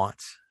things Vermont,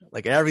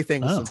 like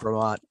everything is in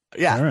Vermont.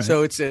 Yeah. Right.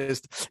 So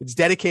it's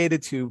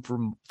dedicated to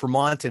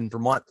Vermont and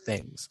Vermont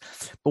things.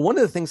 But one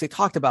of the things they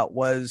talked about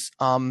was,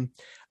 I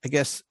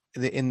guess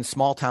in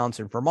small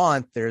towns in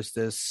Vermont, there's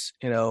this,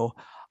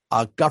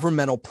 a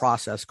governmental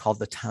process called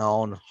the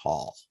town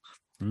hall.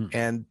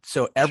 And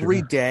so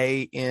every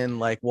day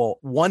in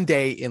one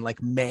day in like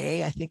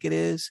May, I think it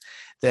is,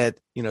 that,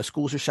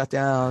 schools are shut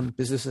down,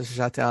 businesses are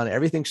shut down,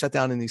 everything's shut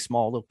down in these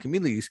small little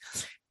communities.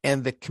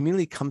 And the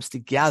community comes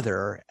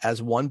together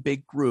as one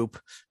big group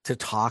to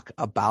talk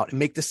about and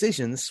make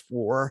decisions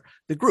for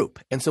the group.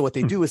 And so what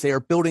they do is they are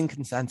building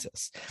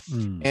consensus.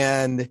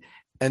 And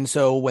And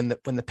so when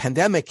the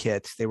pandemic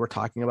hit, they were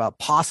talking about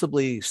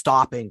possibly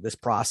stopping this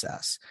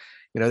process.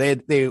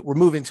 They were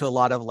moving to a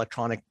lot of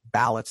electronic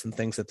ballots and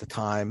things at the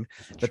time,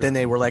 but then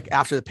they were like,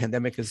 after the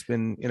pandemic has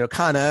been,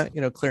 kind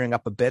of, clearing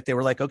up a bit, they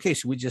were like, okay,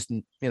 should we just,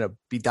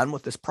 be done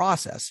with this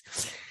process?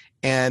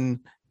 And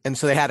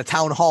so they had a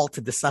town hall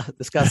to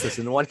discuss this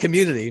in one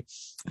community.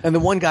 And the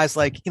one guy's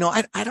like,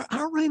 I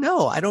don't really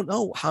know. I don't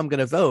know how I'm going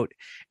to vote.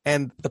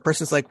 And the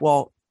person's like,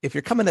 well, if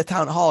you're coming to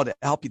town hall to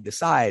help you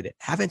decide,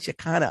 haven't you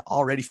kind of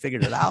already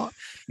figured it out?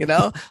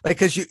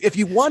 Because if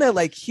you want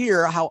to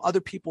hear how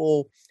other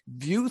people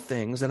view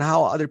things and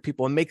how other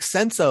people make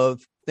sense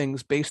of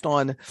things based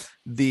on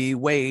the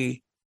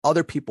way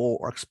other people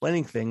are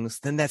explaining things,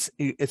 then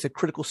it's a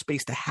critical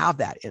space to have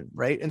that in,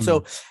 right? And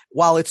so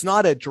while it's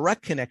not a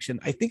direct connection,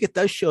 I think it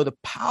does show the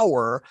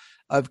power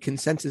of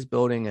consensus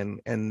building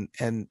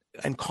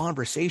and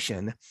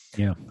conversation.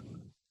 Yeah.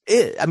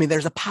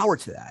 There's a power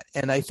to that.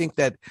 And I think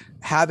that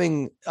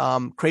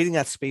creating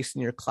that space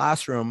in your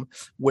classroom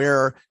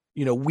where,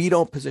 we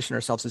don't position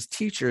ourselves as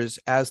teachers,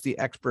 as the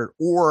expert,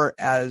 or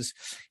as,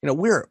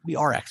 we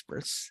are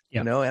experts,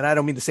 and I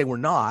don't mean to say we're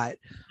not.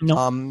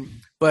 No.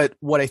 But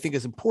what I think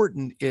is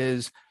important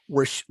is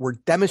we're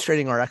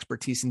demonstrating our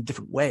expertise in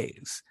different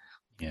ways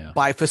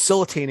by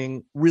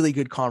facilitating really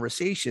good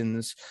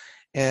conversations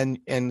and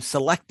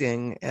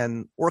selecting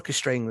and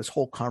orchestrating this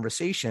whole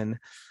conversation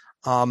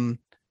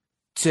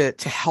to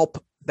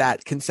help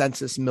that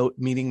consensus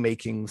meaning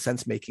making,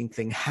 sense making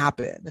thing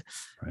happen.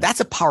 Right.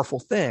 That's a powerful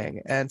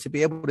thing. And to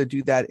be able to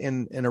do that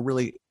in a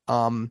really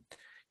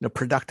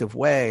productive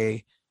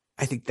way,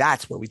 I think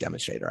that's where we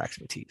demonstrate our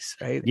expertise.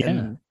 Right.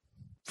 Yeah,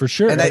 for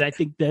sure. And I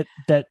think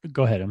that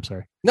go ahead. I'm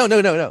sorry. No.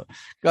 Go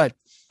ahead.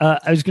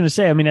 I was going to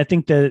say, I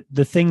think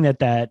the thing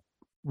that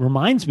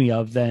reminds me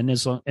of then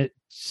is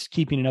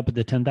keeping it up at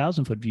the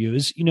 10,000 foot view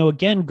is,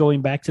 again,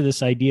 going back to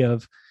this idea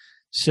of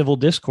civil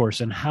discourse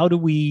and how do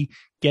we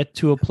get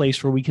to a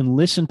place where we can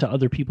listen to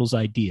other people's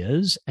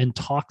ideas and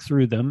talk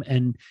through them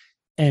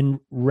and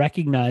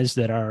recognize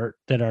that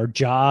our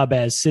job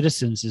as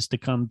citizens is to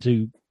come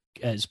to,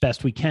 as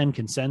best we can,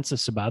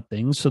 consensus about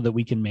things so that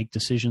we can make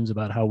decisions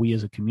about how we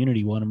as a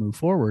community want to move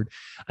forward.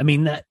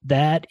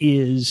 That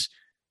is,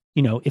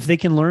 if they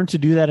can learn to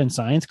do that in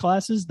science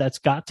classes, that's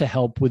got to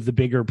help with the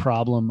bigger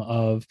problem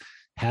of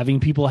having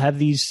people have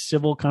these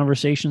civil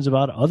conversations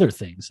about other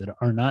things that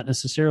are not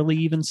necessarily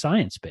even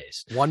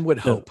science-based. One would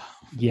hope.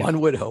 Yeah. One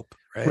would hope.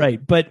 Right.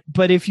 But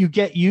if you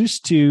get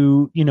used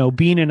to,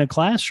 being in a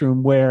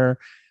classroom where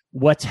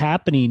what's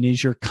happening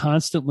is you're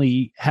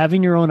constantly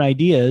having your own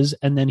ideas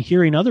and then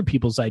hearing other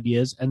people's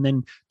ideas and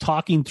then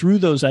talking through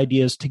those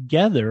ideas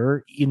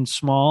together in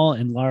small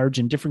and large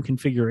and different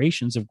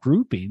configurations of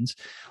groupings,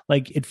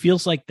 it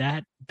feels like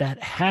that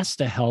has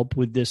to help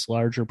with this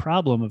larger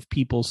problem of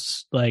people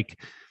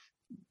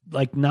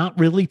not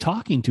really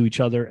talking to each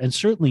other and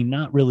certainly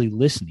not really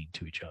listening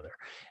to each other.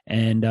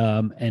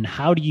 And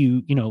how do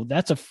you,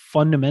 that's a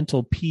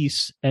fundamental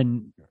piece,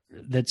 and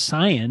that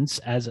science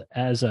as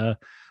a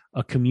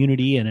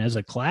community and as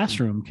a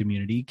classroom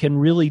community can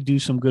really do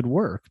some good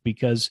work,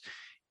 because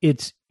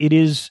it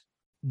is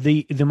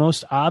the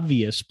most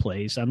obvious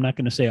place. I'm not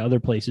going to say other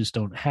places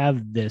don't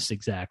have this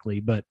exactly,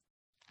 but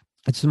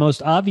it's the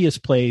most obvious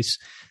place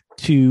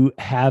to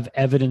have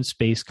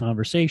evidence-based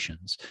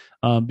conversations,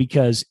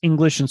 because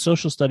English and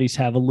social studies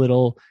have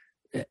the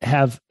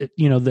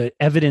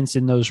evidence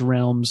in those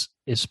realms,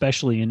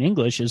 especially in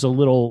English, is a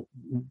little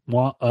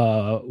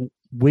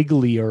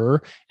wigglier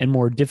and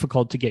more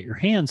difficult to get your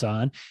hands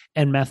on.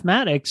 And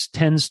mathematics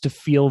tends to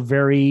feel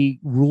very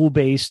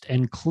rule-based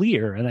and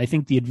clear. And I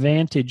think the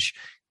advantage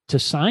to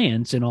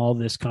science in all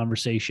this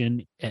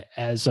conversation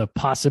as a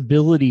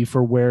possibility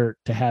for where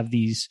to have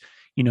these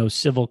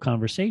civil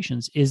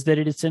conversations is that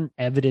it's an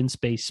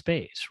evidence-based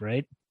space,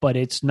 right? But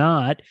it's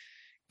not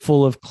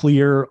full of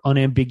clear,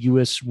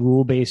 unambiguous,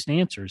 rule-based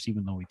answers,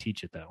 even though we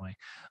teach it that way.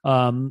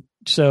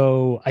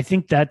 So I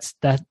think that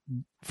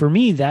for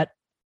me,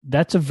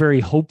 that's a very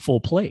hopeful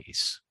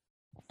place.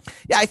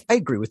 Yeah, I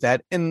agree with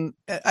that. And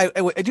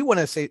I do want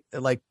to say,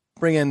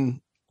 bring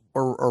in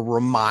or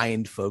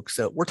remind folks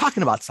that we're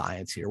talking about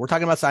science here. We're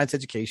talking about science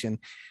education,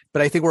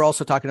 but I think we're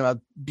also talking about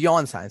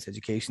beyond science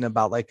education,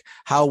 about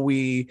how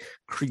we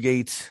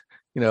create,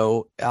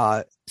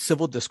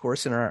 civil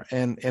discourse in our,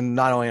 and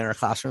not only in our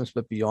classrooms,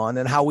 but beyond,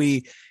 and how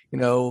we,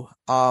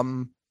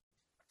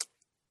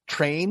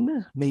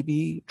 train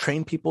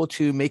people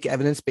to make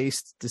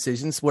evidence-based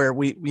decisions where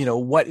we,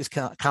 what is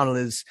counted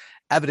as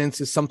evidence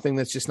is something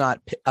that's just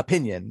not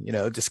opinion,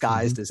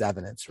 disguised as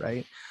evidence.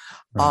 Right.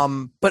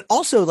 But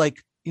also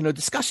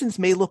discussions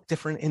may look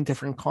different in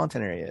different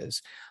content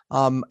areas.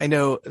 I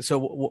know. So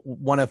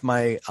one of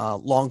my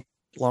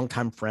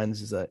longtime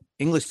friends is an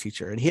English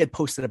teacher, and he had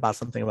posted about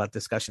something about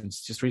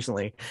discussions just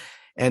recently.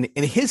 And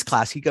in his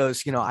class, he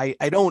goes, I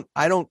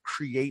don't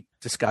create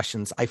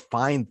discussions, I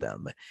find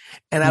them.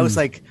 And I was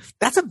like,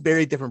 that's a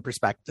very different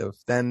perspective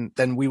than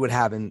we would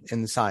have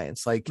in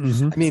science. Like,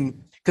 I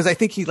mean, because I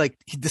think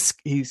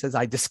he says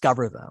I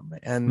discover them,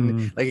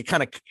 and like it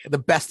kind of the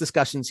best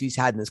discussions he's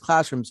had in his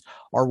classrooms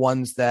are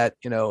ones that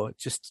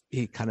just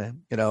he kind of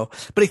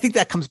But I think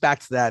that comes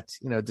back to that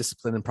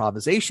discipline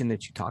improvisation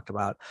that you talked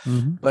about.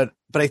 But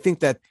I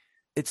think that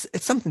it's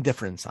something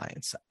different in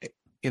science.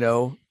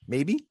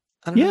 Maybe.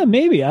 Yeah,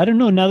 maybe. I don't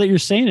know. Now that you're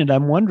saying it,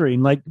 I'm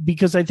wondering,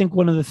 because I think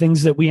one of the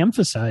things that we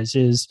emphasize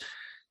is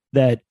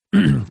that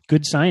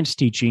good science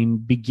teaching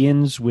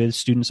begins with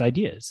students'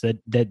 ideas,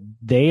 that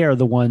they are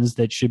the ones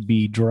that should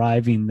be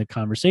driving the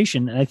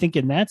conversation. And I think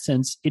in that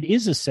sense, it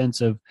is a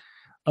sense of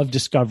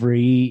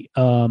discovery.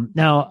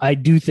 Now, I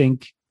do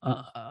think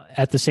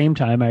at the same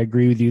time, I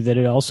agree with you that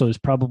it also is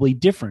probably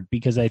different,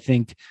 because I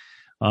think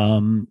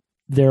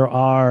there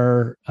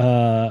are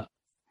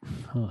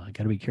I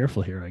got to be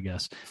careful here, I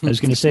guess. I was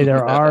going to say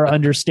there are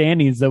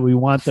understandings that we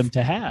want them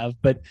to have,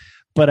 but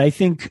I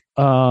think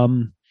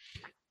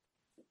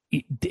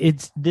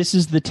this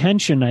is the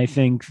tension, I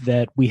think,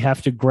 that we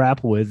have to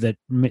grapple with. That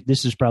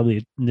this is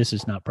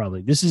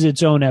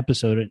its own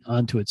episode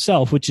unto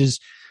itself, which is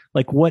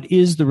like, what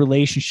is the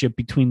relationship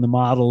between the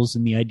models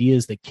and the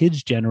ideas that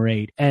kids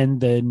generate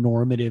and the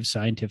normative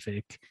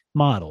scientific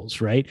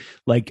models, right?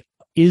 Like,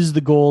 is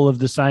the goal of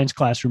the science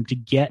classroom to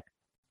get,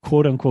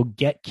 quote unquote,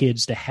 get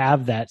kids to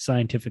have that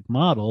scientific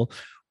model,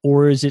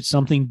 or is it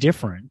something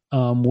different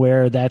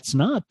where that's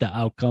not the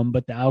outcome,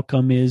 but the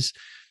outcome is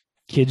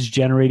kids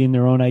generating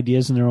their own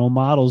ideas and their own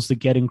models that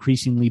get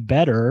increasingly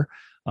better,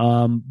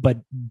 but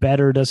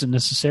better doesn't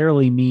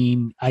necessarily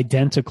mean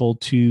identical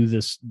to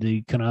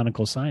the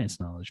canonical science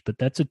knowledge. But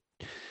that's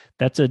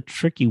a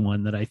tricky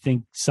one that I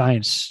think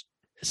science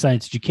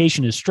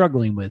education is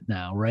struggling with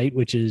now, right?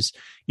 Which is,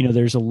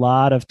 there's a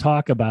lot of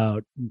talk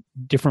about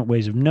different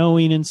ways of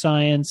knowing in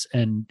science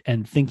and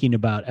thinking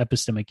about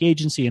epistemic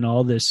agency and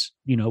all this,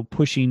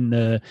 pushing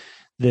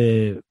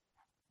the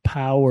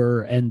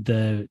power and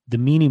the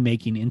meaning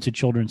making into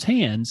children's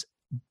hands.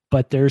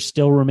 But there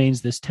still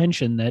remains this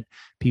tension that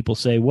people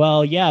say,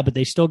 well, yeah, but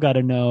they still got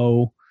to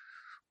know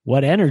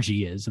what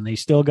energy is, and they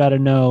still got to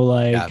know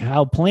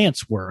how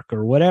plants work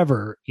or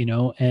whatever,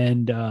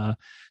 and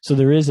so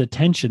there is a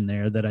tension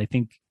there that I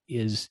think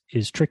is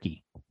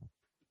tricky.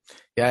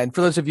 Yeah, and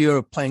for those of you who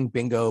are playing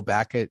bingo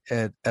back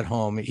at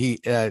home,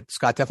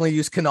 Scott definitely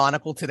used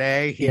canonical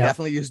today. He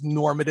definitely used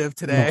normative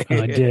today.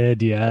 I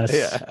did, yes.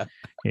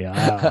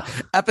 Yeah.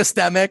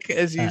 Epistemic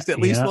is used at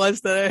least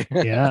once today.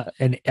 Yeah,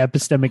 an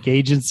epistemic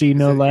agency,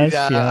 no less.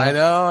 Yeah, I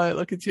know.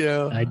 Look at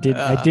you. I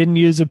didn't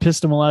use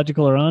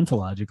epistemological or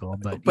ontological,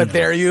 but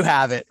there you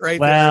have it, right?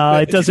 Well,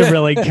 it doesn't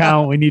really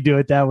count when you do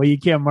it that way. You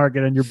can't mark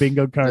it on your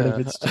bingo card if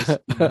it's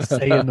just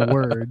saying the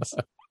words.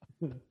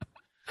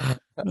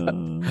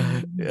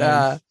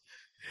 Yeah.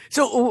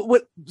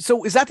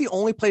 So is that the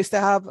only place to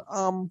have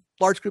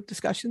large group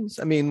discussions?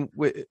 I mean,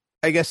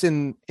 I guess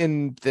in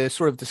the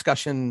sort of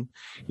discussion,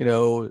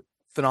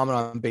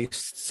 phenomenon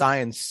based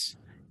science,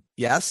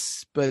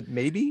 yes, but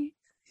maybe,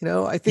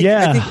 I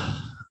think.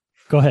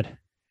 Go ahead.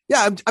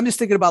 Yeah, I'm just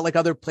thinking about like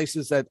other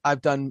places that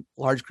I've done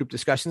large group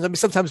discussions. I mean,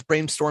 sometimes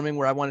brainstorming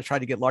where I want to try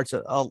to get lots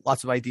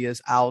of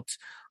ideas out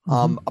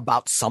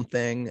about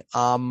something.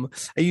 I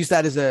use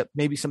that as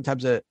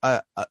sometimes a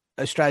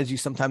strategy.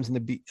 Sometimes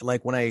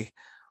like when I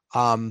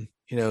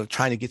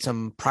trying to get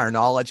some prior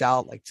knowledge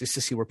out, like just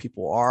to see where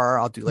people are.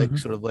 I'll do like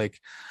sort of like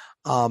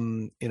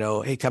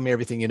hey, tell me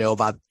everything you know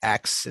about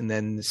X. And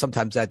then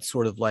sometimes that's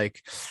sort of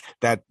like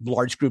that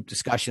large group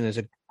discussion is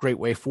a great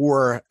way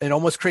it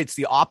almost creates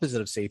the opposite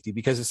of safety,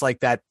 because it's like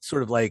that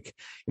sort of like,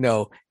 I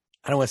don't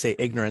want to say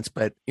ignorance,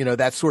 but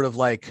that's sort of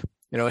like,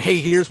 hey,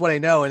 here's what I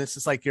know. And it's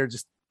just like,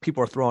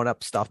 people are throwing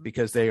up stuff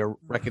because they are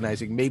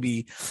recognizing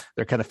maybe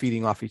they're kind of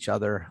feeding off each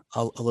other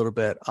a little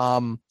bit.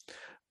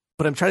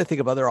 But I'm trying to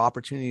think of other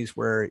opportunities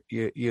where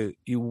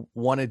you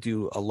want to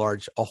do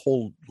a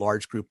whole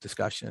large group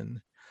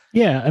discussion.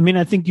 Yeah. I mean,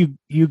 I think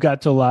you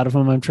got to a lot of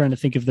them. I'm trying to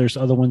think if there's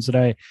other ones that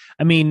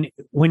I mean,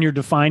 when you're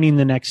defining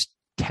the next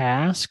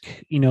task,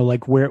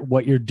 like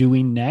what you're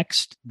doing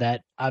next,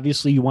 that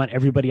obviously you want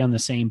everybody on the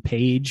same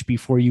page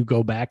before you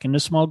go back into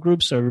small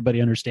groups, so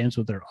everybody understands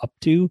what they're up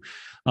to.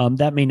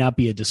 That may not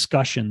be a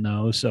discussion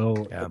though.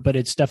 So, but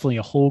it's definitely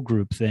a whole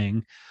group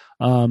thing.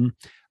 I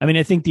mean,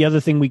 I think the other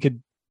thing we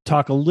could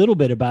talk a little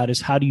bit about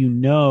is how do you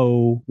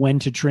know when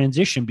to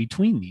transition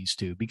between these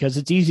two? Because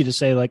it's easy to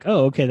say like,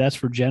 oh, okay, that's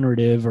for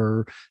generative,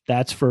 or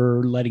that's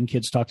for letting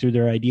kids talk through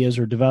their ideas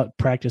or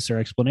practice their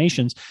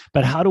explanations.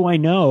 But how do I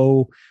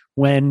know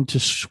when to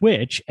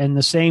switch? And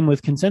the same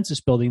with consensus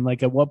building.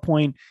 Like, at what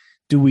point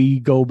do we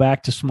go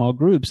back to small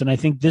groups? And I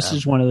think this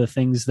is one of the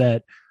things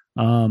that,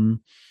 the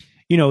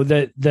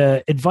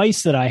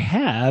advice that I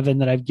have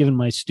and that I've given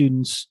my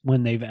students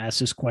when they've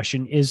asked this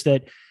question is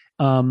that,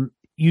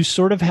 you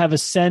sort of have a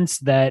sense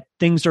that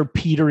things are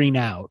petering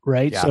out,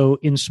 right? Yeah. So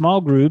in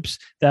small groups,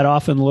 that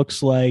often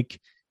looks like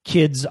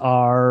kids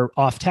are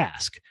off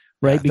task,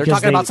 right? Yeah, Because they're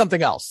talking about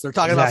something else. They're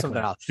talking about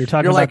something else. They're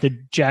talking about the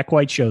Jack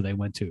White show they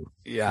went to.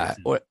 Yeah,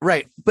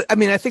 right. But I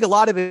mean, I think a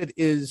lot of it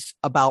is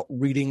about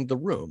reading the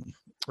room,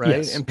 right?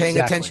 Yes, and paying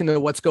attention to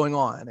what's going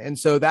on. And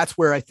so that's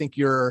where I think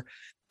your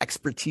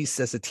expertise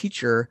as a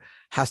teacher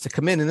has to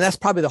come in. And that's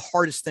probably the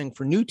hardest thing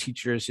for new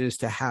teachers is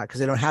to have, because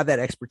they don't have that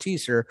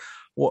expertise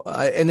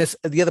and this,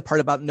 the other part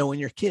about knowing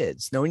your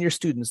kids, knowing your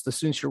students, the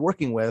students you're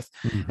working with,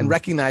 and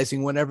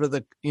recognizing whenever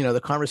the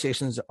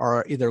conversations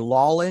are either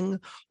lulling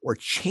or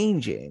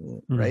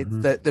changing, right?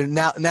 That they're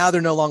now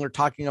they're no longer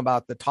talking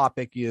about the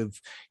topic you've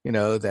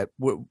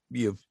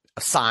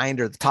assigned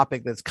or the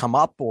topic that's come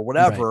up or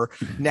whatever.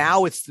 Right.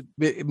 Now it's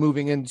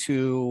moving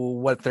into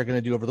what they're going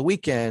to do over the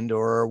weekend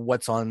or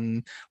what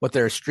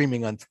they're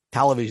streaming on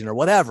television or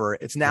whatever.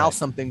 It's now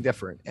something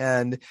different.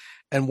 And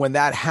when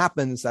that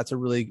happens, that's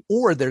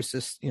or there's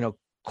this,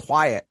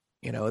 quiet,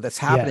 that's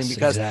happening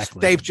because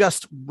they've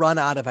just run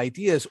out of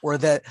ideas, or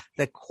that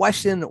the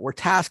question or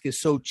task is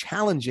so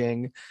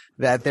challenging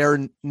that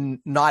they're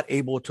not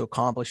able to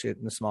accomplish it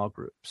in the small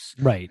groups.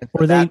 Right.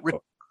 Or go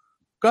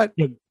ahead.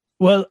 Yeah.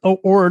 Well,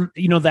 or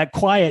that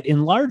quiet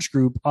in large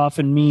group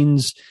often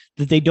means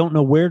that they don't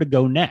know where to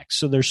go next.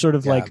 So they're sort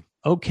of like,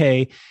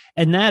 okay.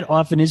 And that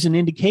often is an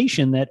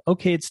indication that,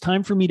 okay, it's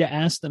time for me to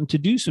ask them to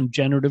do some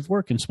generative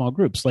work in small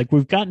groups. Like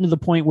we've gotten to the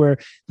point where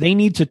they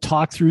need to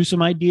talk through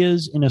some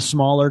ideas in a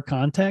smaller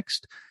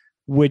context,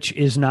 which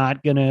is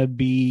not going to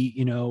be,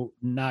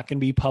 not going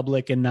to be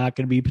public and not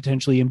going to be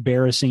potentially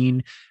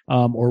embarrassing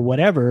or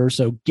whatever.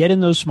 So get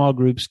in those small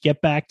groups,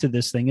 get back to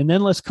this thing, and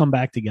then let's come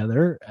back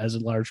together as a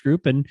large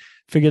group and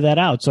figure that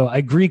out. So I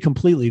agree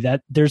completely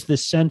that there's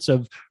this sense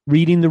of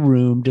reading the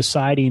room,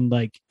 deciding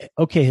like,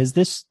 okay, has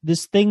this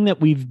thing that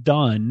we've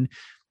done,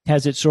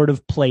 has it sort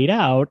of played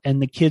out?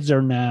 And the kids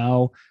are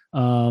now,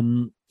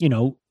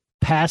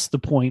 past the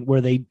point where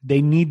they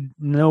need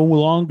no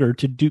longer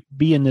to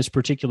be in this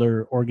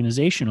particular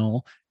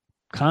organizational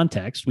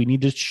context. We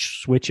need to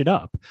switch it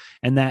up.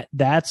 And that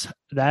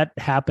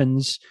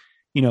happens,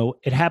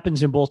 it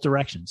happens in both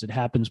directions. It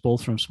happens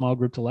both from small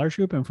group to large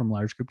group and from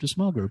large group to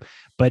small group.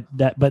 But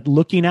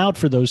looking out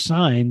for those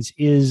signs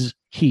is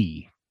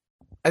key.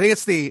 I think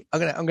it's I'm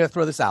going to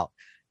throw this out.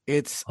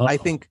 I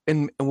think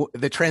in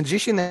the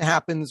transition that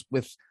happens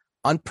with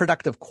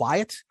unproductive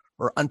quiet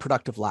or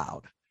unproductive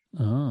loud.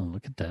 Oh,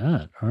 look at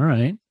that. All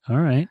right.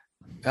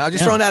 I'm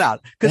just throwing that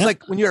out because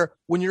like when you're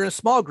in a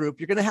small group,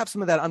 you're going to have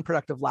some of that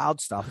unproductive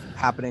loud stuff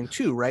happening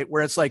too, right?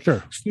 Where it's like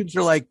students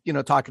are like,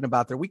 talking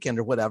about their weekend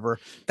or whatever.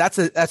 That's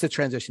a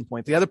transition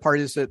point. The other part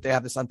is that they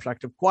have this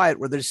unproductive quiet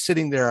where they're just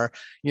sitting there,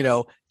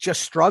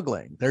 just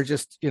struggling. They're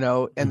just,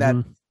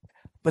 and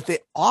but the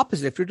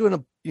opposite, if you're doing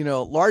a,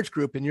 large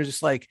group and you're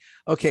just like,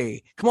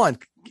 okay, come on,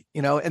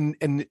 and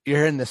you're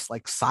hearing this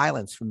like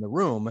silence from the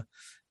room,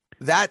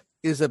 that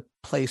is a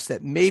place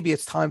that maybe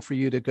it's time for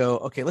you to go,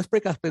 okay, let's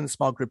break up into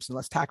small groups and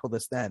let's tackle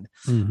this then.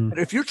 But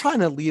if you're trying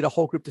to lead a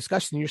whole group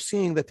discussion, you're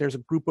seeing that there's a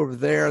group over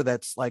there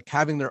that's like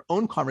having their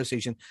own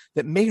conversation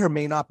that may or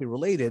may not be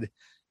related.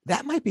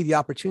 That might be the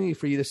opportunity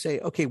for you to say,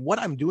 okay, what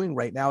I'm doing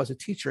right now as a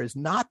teacher is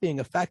not being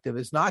effective,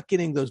 is not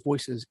getting those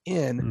voices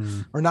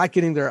in or not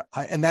getting there.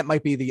 And that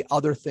might be the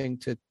other thing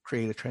to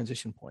create a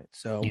transition point.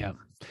 So,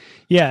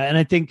 yeah. And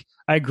I think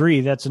I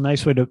agree. That's a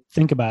nice way to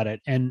think about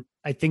it. And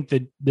I think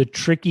that the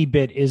tricky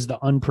bit is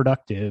the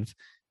unproductive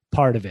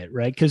part of it,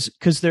 right? Because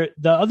the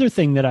other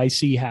thing that I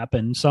see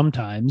happen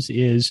sometimes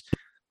is,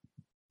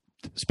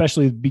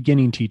 especially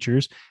beginning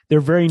teachers, they're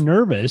very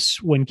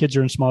nervous when kids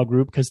are in small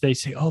group because they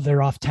say, oh,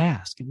 they're off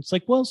task. And it's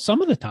like, well,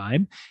 some of the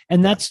time,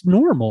 and that's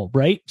normal,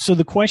 right? So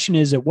the question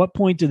is, at what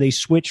point do they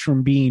switch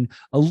from being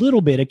a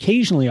little bit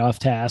occasionally off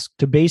task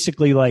to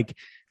basically like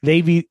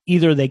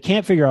either they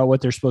can't figure out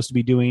what they're supposed to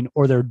be doing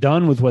or they're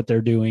done with what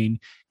they're doing.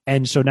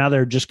 And so now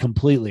they're just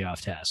completely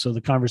off task. So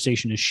the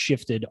conversation is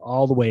shifted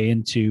all the way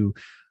into,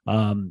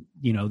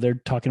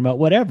 they're talking about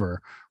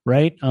whatever,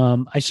 right?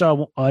 I saw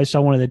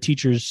one of the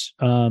teachers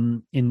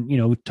talking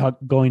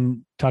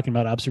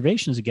about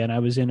observations again. I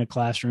was in a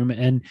classroom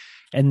and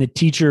the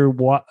teacher,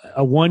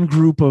 one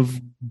group of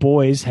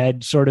boys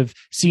had sort of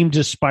seemed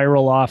to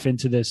spiral off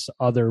into this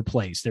other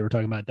place. They were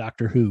talking about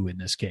Doctor Who in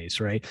this case,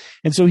 right?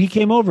 And so he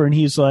came over and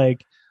he's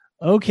like,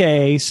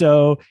 okay,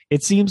 so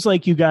it seems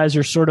like you guys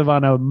are sort of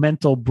on a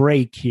mental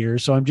break here.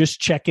 So I'm just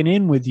checking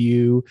in with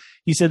you.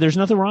 He said, there's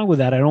nothing wrong with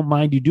that. I don't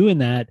mind you doing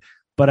that,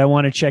 but I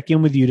want to check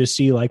in with you to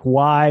see like,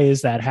 why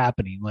is that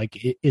happening?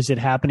 Like, is it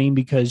happening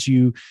because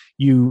you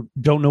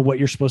don't know what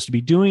you're supposed to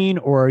be doing,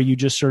 or are you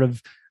just sort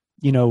of,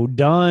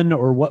 done,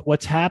 or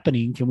what's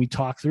happening? Can we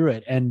talk through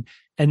it? And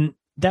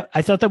that,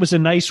 I thought that was a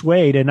nice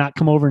way to not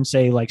come over and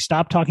say like,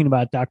 stop talking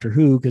about Doctor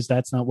Who, because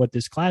that's not what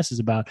this class is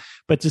about,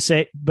 but to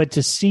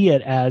see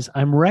it as,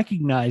 I'm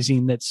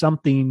recognizing that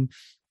something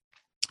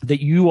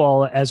that you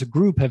all as a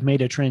group have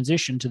made a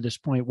transition to this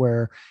point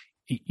where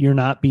you're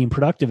not being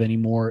productive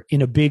anymore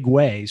in a big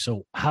way.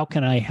 So how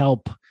can I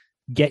help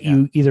get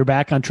you either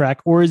back on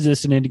track, or is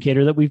this an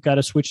indicator that we've got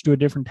to switch to a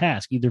different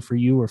task, either for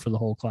you or for the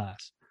whole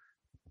class?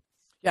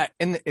 Yeah.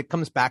 And it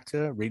comes back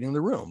to reading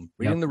the room,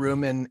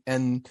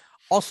 and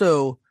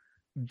also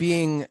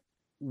being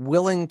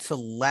willing to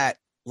let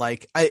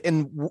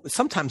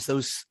sometimes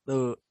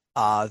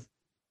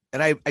and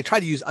I try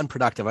to use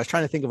unproductive. I was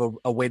trying to think of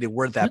a way to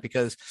word that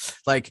because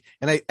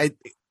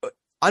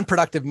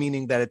unproductive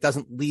meaning that it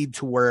doesn't lead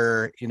to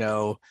where,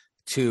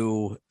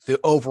 to the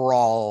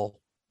overall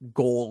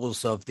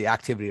goals of the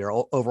activity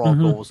or overall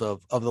goals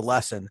of the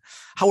lesson.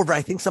 However,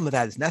 I think some of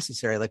that is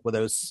necessary, like with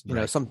those,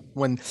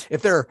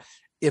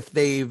 if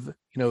they've,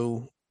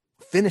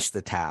 finished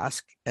the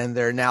task and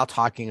they're now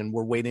talking and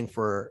we're waiting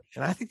for,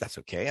 and I think that's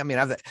okay. I mean,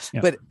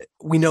 but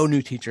we know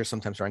new teachers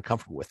sometimes are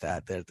uncomfortable with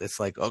that. It's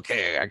like,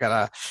 okay, I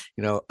gotta,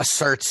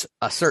 assert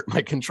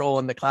my control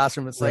in the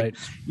classroom. It's like,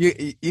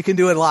 you can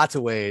do it lots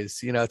of ways,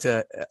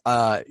 to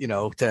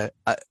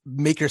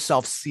make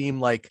yourself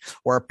seem like,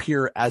 or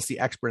appear as the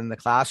expert in the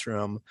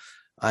classroom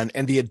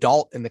and the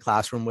adult in the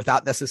classroom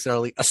without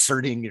necessarily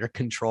asserting your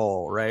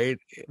control. Right.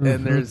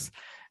 And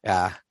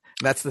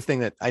that's the thing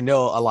that I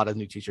know a lot of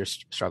new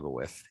teachers struggle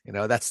with,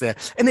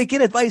 and they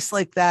get advice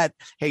like that.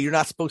 Hey, you're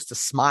not supposed to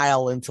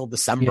smile until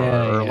December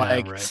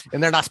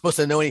and they're not supposed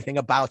to know anything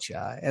about you.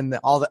 And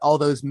all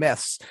those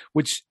myths,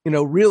 which,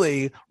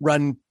 really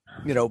run,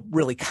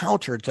 really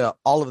counter to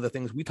all of the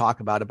things we talk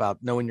about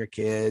knowing your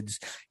kids,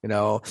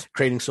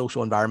 creating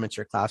social environments in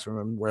your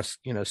classroom where,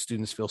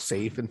 students feel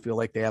safe and feel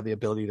like they have the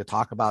ability to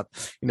talk about,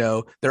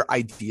 their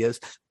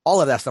ideas.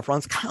 All of that stuff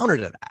runs counter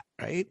to that.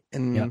 Right.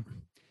 And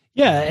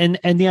yeah.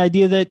 And the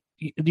idea that,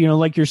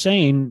 like you're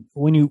saying,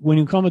 when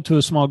you come into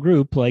a small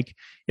group, like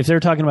if they're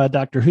talking about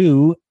Doctor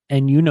Who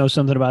and you know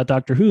something about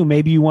Doctor Who,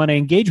 maybe you want to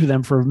engage with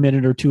them for a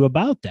minute or two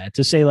about that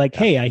to say like,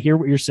 hey, I hear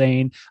what you're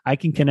saying. I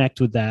can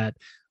connect with that.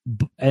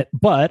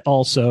 But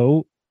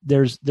also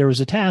there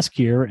was a task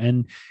here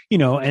and,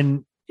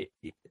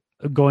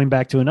 going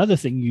back to another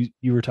thing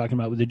you were talking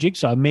about with the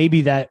jigsaw,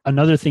 maybe that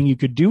another thing you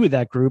could do with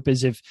that group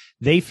is if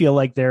they feel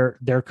like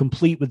they're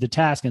complete with the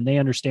task and they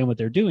understand what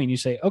they're doing, you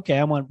say, okay,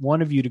 I want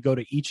one of you to go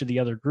to each of the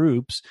other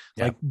groups,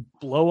 like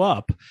blow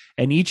up,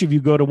 and each of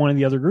you go to one of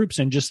the other groups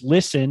and just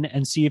listen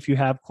and see if you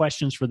have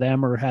questions for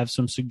them or have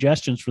some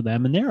suggestions for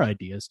them and their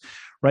ideas.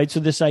 Right. So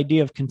this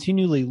idea of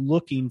continually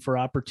looking for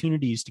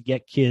opportunities to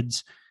get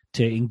kids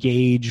to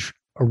engage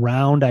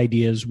around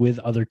ideas with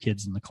other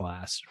kids in the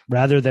class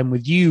rather than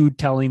with you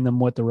telling them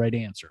what the right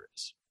answer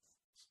is.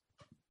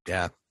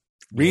 Yeah.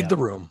 Read the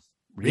room.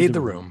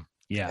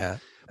 Yeah.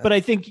 But I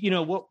think,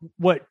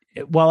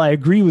 while I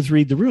agree with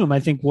read the room, I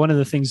think one of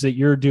the things that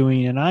you're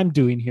doing and I'm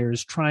doing here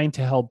is trying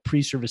to help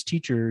pre-service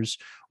teachers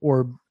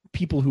or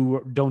people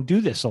who don't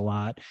do this a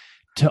lot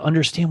to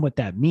understand what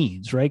that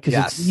means, right? Because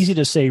it's easy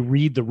to say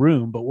read the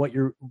room,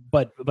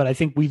 but I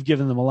think we've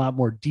given them a lot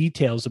more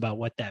details about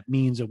what that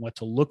means and what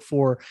to look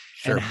for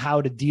and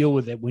how to deal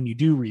with it when you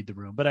do read the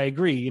room. But I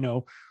agree,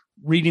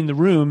 reading the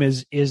room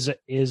is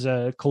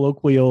a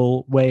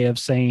colloquial way of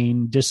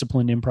saying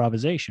disciplined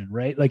improvisation,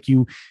 right? Like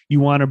you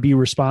want to be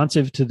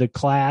responsive to the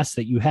class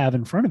that you have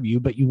in front of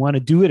you, but you want to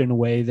do it in a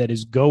way that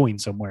is going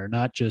somewhere,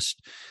 not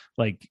just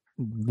like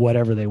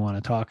whatever they want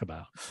to talk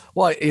about.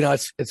 Well,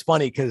 it's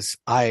funny because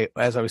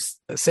as I was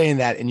saying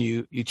that, and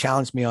you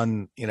challenged me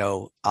on,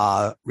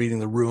 reading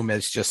the room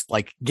as just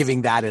like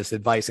giving that as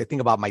advice. I think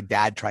about my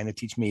dad trying to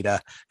teach me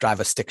to drive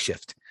a stick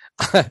shift.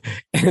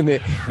 And he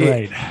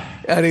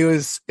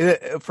was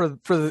for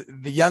the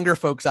younger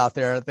folks out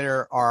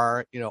there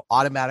are,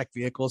 automatic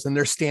vehicles and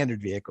there's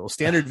standard vehicles,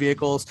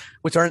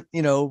 which aren't,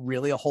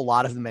 really a whole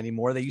lot of them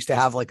anymore. They used to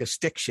have like a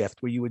stick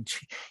shift where you would,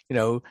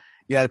 you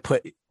had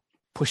to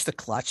push the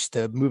clutch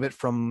to move it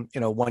from,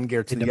 one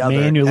gear to the other.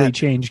 Manually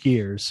change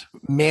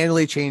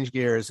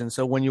gears. And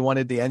so when you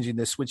wanted the engine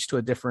to switch to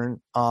a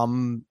different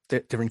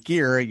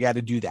gear, you had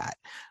to do that.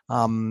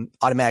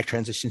 Automatic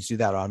transmissions do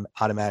that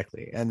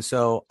automatically. And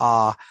so,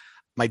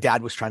 my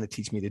dad was trying to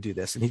teach me to do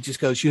this and he just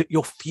goes,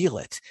 you'll feel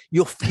it.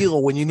 You'll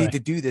feel when you need to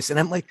do this. And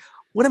I'm like,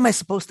 what am I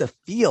supposed to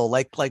feel?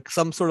 Like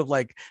some sort of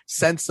like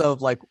sense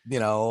of like,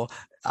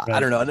 I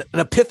don't know, an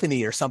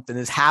epiphany or something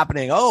is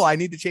happening. Oh, I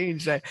need to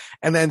change. And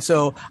then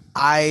so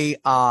I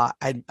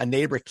had a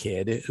neighbor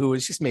kid who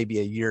was just maybe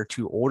a year or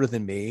two older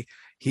than me.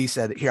 He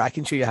said, here, I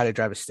can show you how to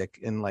drive a stick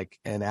in like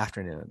an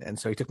afternoon. And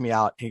so he took me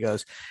out,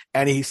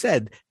 he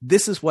said,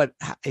 this is what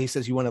he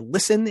says, you want to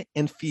listen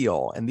and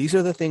feel. And these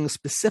are the things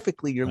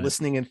specifically you're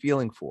listening and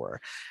feeling for.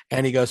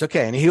 And he goes,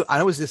 okay. And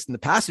I was just in the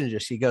passenger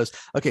seat. He goes,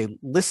 okay,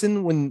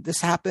 listen when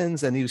this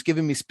happens. And he was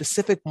giving me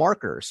specific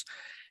markers.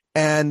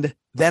 And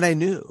then I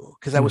knew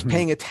because I was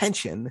paying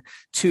attention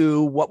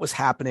to what was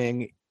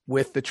happening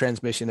with the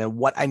transmission and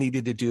what I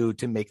needed to do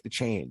to make the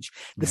change.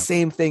 The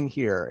same thing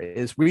here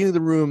is reading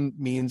the room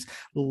means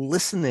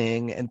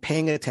listening and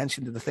paying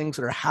attention to the things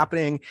that are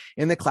happening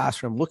in the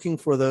classroom, looking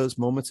for those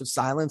moments of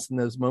silence and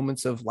those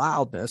moments of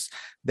loudness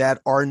that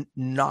are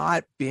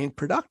not being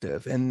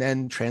productive, and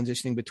then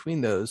transitioning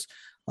between those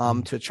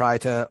to try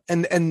to,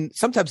 and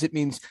sometimes it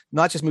means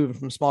not just moving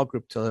from small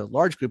group to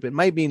large group. It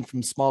might mean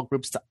from small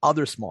groups to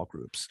other small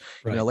groups,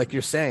 like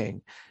you're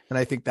saying. And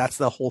I think that's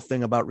the whole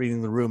thing about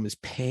reading the room is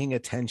paying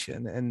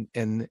attention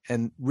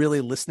and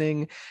really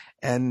listening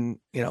and,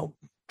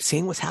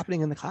 seeing what's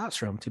happening in the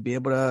classroom, to be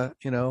able to,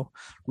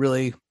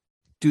 really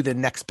do the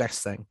next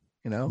best thing,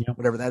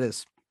 whatever that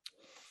is.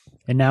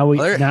 And now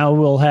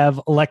we'll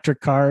have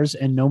electric cars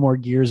and no more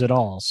gears at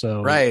all.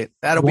 So right,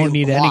 that'll won't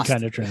be need lost. any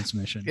kind of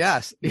transmission.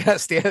 Yes,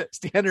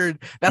 standard.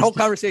 That whole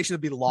conversation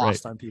would be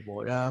lost on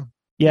people.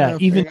 Yeah,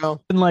 even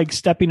like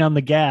stepping on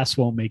the gas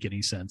won't make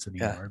any sense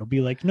anymore. Yeah. It'll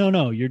be like,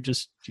 no, you're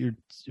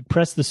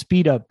press the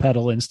speed up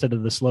pedal instead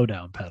of the slow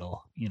down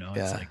pedal.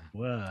 It's like,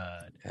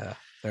 what?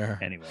 Yeah.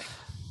 Anyway.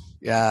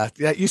 Yeah.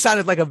 You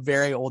sounded like a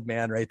very old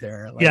man right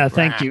there. Like, yeah,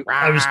 thank you.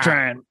 I was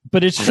trying,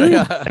 but it's true.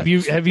 Have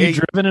you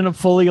driven in a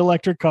fully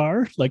electric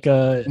car?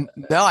 No,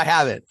 I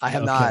haven't. I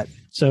have not.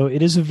 So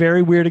it is a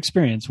very weird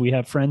experience. We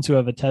have friends who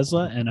have a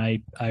Tesla, and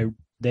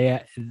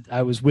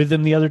I was with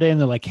them the other day,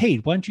 and they're like, "Hey,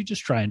 why don't you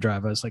just try and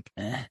drive?" I was like,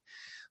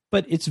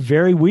 But it's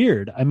very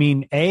weird. I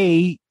mean,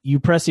 you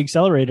press the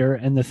accelerator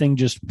and the thing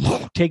just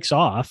takes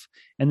off,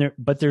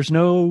 but there's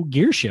no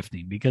gear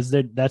shifting because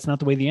that's not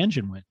the way the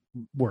engine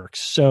works.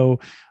 So,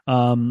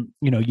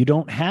 you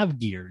don't have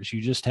gears.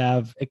 You just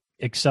have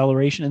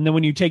acceleration. And then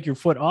when you take your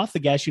foot off the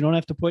gas, you don't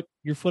have to put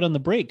your foot on the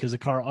brake because the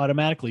car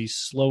automatically is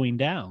slowing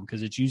down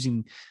because it's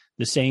using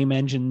the same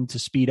engine to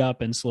speed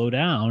up and slow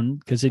down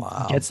because it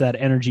gets that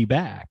energy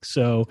back.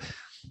 So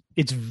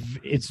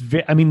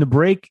the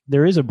brake,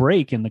 there is a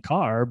brake in the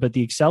car, but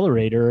the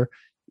accelerator,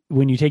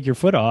 when you take your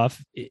foot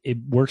off, it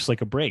works like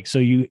a brake. So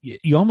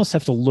you almost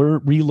have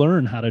to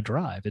relearn how to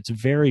drive. It's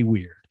very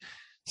weird.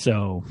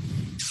 So,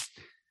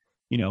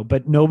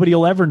 but nobody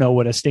will ever know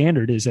what a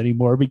standard is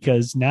anymore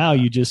because now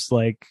you just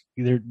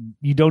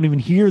you don't even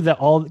hear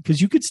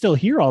because you could still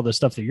hear all the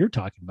stuff that you're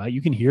talking about.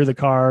 You can hear the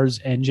car's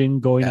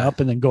engine going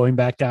up and then going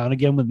back down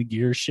again when the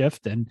gears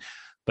shift,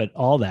 but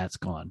all that's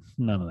gone.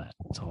 None of that.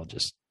 It's all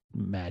just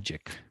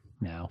magic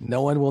now.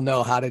 No one will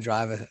know how to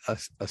drive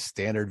a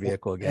standard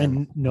vehicle again,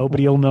 and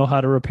nobody will know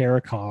how to repair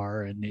a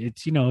car. And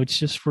it's it's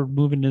just we're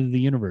moving into the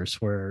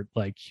universe where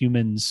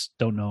humans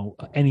don't know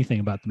anything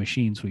about the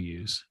machines we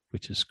use,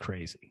 which is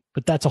crazy.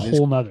 But that's a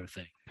whole nother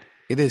thing.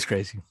 It is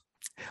crazy.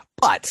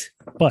 But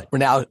we're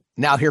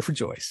now here for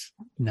Joyce.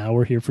 Now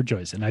we're here for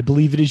Joyce, and I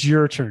believe it is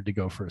your turn to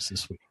go first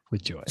this week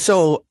with Joyce.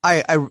 So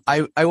I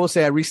will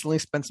say I recently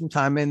spent some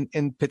time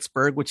in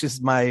Pittsburgh, which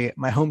is my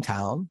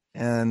hometown,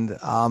 and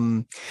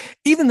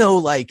even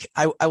though I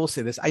will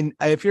say this,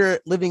 if you're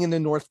living in the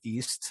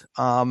Northeast,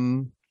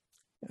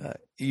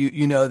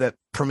 you know that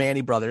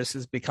Primanti Brothers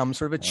has become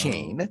sort of a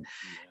chain.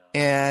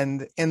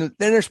 And then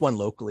there's one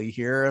locally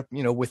here,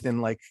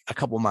 within a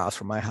couple of miles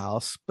from my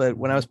house. But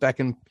when I was back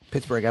in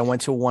Pittsburgh, I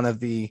went to one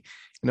of the,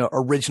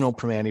 original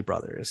Primanti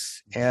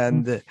Brothers.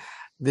 And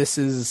this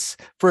is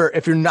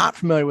if you're not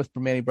familiar with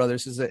Primanti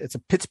Brothers, it's a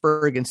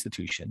Pittsburgh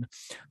institution.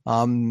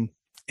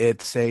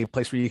 It's a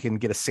place where you can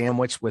get a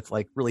sandwich with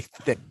really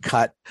thick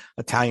cut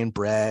Italian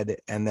bread.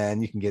 And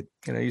then you can get,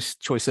 your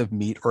choice of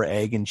meat or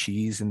egg and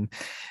cheese. And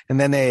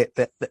then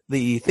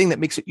the thing that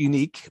makes it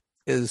unique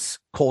is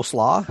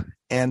coleslaw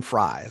and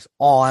fries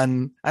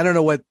on. I don't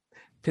know what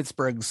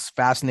Pittsburgh's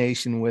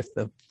fascination with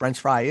the French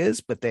fry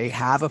is, but they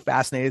have a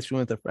fascination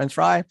with the French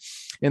fry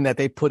in that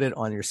they put it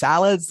on your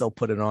salads. They'll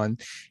put it on,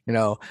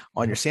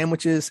 on your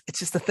sandwiches. It's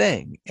just a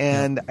thing.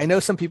 And I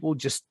know some people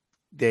just,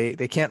 they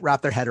can't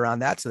wrap their head around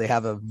that. So they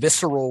have a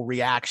visceral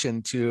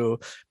reaction to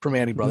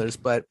Primanti Brothers,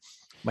 but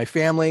my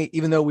family,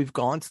 even though we've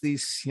gone to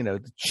these,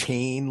 the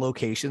chain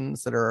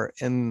locations that are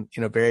in,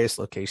 various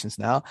locations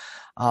now,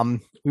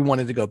 we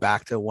wanted to go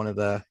back to one of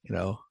the,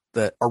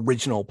 the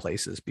original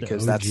places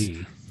because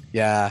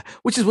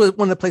which is one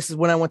of the places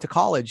when I went to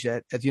college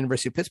at the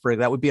University of Pittsburgh,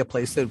 that would be a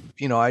place that,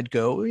 I'd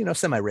go,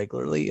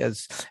 semi-regularly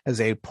as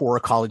a poor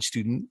college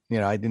student.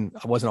 I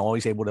wasn't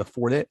always able to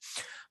afford it.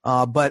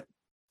 But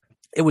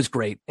it was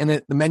great. And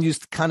the menu's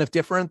kind of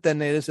different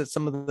than it is at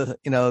some of the,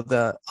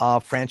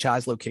 the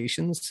franchise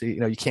locations. So,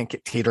 you can't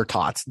get tater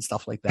tots and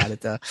stuff like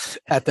that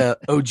at the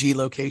OG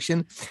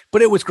location,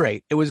 but it was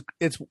great.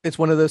 It's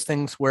one of those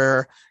things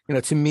where,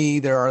 to me,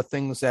 there are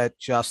things that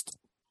just,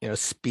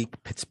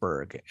 speak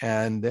Pittsburgh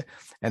and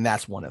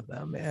that's one of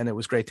them. And it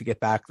was great to get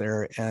back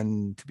there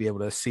and to be able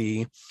to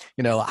see,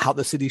 how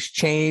the city's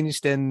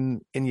changed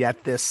and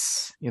yet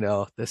this,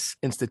 this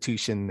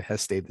institution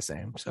has stayed the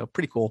same. So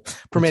pretty cool.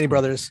 Primanti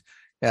Brothers.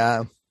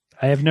 Yeah.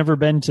 I have never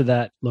been to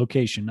that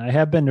location. I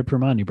have been to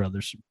Primanti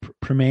Brothers.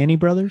 Primanti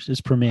Brothers is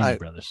Primanti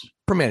Brothers.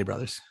 Primanti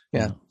Brothers.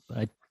 Yeah.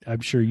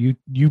 I'm sure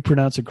you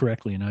pronounce it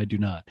correctly and I do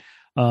not.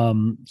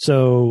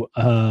 So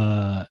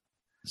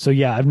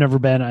yeah, I've never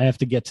been. I have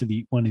to get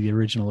to one of the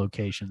original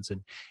locations.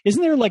 And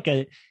isn't there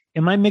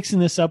am I mixing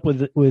this up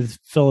with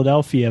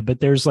Philadelphia, but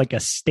there's a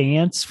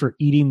stance for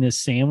eating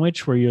this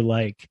sandwich where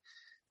you're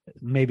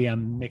maybe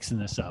I'm mixing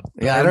this up.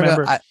 But yeah. I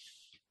remember.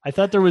 I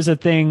thought there was a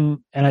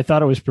thing and I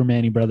thought it was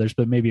Primanti Brothers,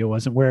 but maybe it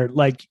wasn't, where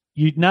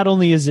you not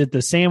only is it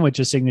the sandwich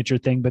a signature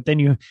thing, but then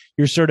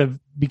you're sort of,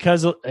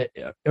 because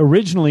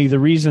originally the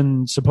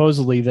reason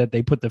supposedly that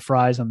they put the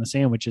fries on the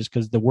sandwich is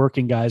because the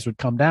working guys would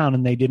come down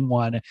and they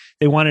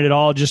wanted it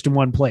all just in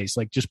one place,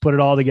 like just put it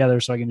all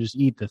together so I can just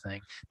eat the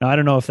thing. Now I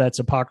don't know if that's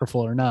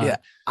apocryphal or not. Yeah,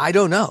 I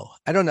don't know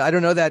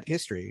that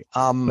history.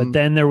 But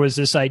then there was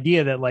this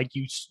idea that like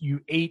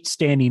you ate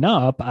standing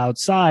up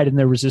outside, and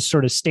there was this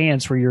sort of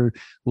stance where you're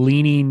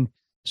leaning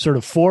sort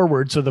of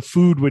forward so the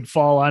food would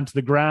fall onto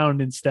the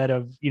ground instead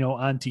of,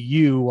 onto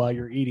you while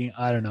you're eating.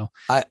 I don't know.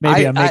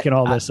 Maybe I'm making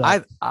all this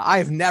up.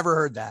 I've never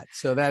heard that.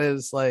 So that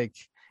is like,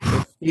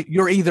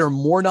 you're either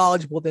more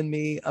knowledgeable than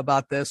me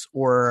about this,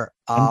 or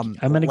I'm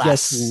going to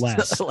guess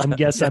less.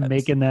 I'm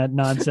making that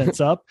nonsense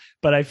up,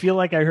 but I feel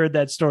like I heard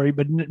that story,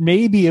 but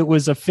maybe it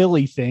was a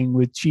Philly thing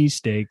with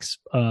cheesesteaks.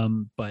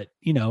 But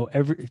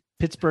every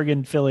Pittsburgh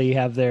and Philly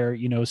have their,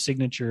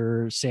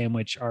 signature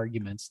sandwich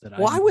arguments that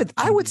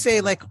I would say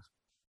like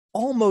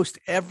almost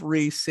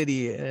every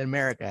city in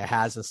America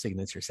has a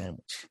signature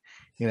sandwich.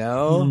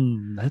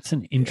 That's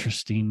an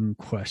interesting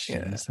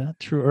question. Yeah. Is that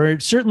true? Or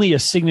certainly a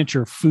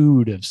signature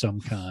food of some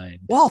kind.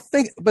 Well,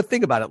 think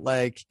about it.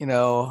 Like,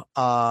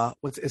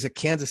 is it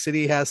Kansas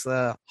City has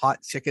the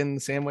hot chicken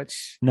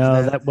sandwich?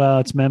 No,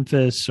 it's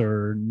Memphis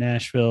or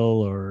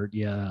Nashville or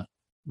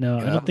No,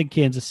 I don't think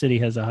Kansas City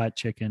has a hot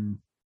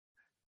chicken.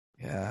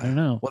 Yeah. I don't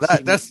know. Well,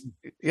 that's.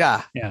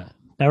 Now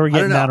we're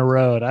getting down a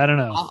road. I don't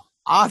know.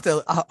 I'm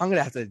going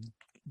to have to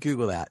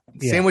Google that.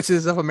 Yeah.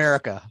 Sandwiches of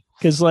America.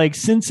 Because like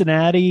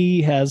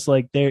Cincinnati has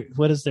like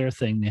what is their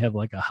thing? They have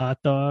like a hot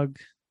dog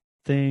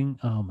thing.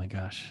 Oh my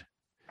gosh.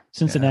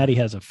 Cincinnati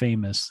has a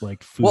famous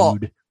like food. Well,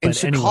 in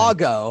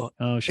Chicago.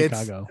 Anyway. Oh,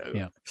 Chicago.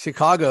 Yeah.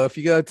 Chicago. If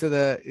you go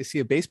to you see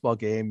a baseball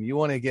game, you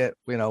want to get,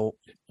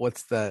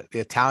 what's the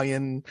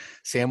Italian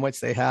sandwich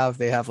they have?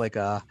 They have like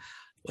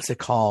what's it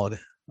called?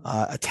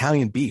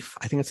 Italian beef.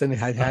 I think it's an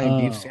Italian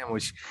beef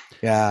sandwich.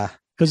 Yeah.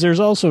 Because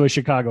there's also a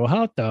Chicago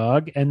hot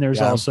dog, and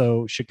there's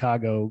also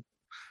Chicago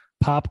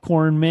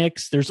popcorn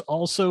mix. There's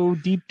also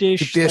deep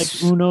dish. Like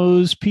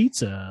Uno's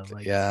pizza,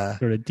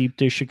 sort of deep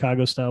dish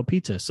Chicago style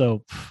pizza.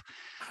 So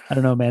I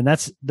don't know, man.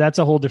 That's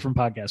a whole different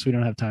podcast. We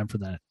don't have time for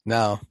that.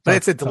 No, but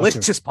it's a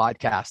delicious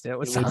podcast. It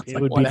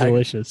would be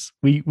delicious.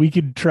 We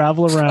could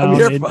travel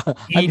around.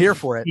 I'm here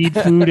for it. Eat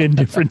food in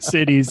different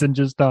cities and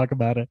just talk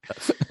about it.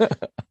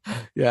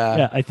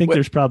 Yeah. I think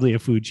there's probably a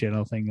food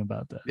channel thing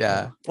about that.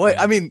 Yeah. Well,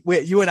 I mean,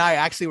 you and I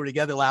actually were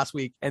together last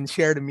week and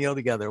shared a meal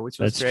together, which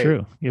was great.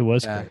 True. It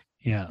was great.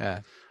 Yeah.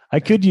 I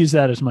could use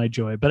that as my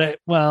joy, but I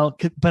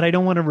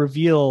don't want to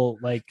reveal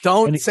like.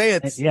 Don't say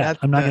it. Yeah,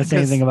 I'm not going to say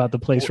anything about the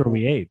place where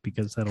we ate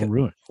because that'll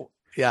ruin it.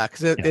 Yeah,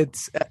 because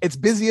it's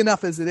busy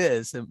enough as it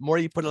is. The more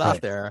you put it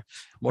out there,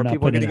 more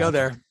people are going to go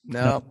there.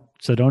 No,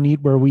 so don't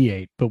eat where we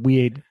ate, but we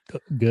ate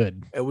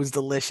good. It was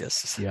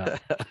delicious. Yeah,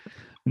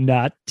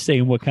 not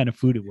saying what kind of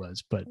food it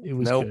was, but it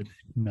was good.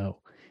 No,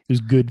 it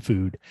was good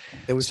food.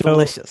 It was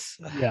delicious.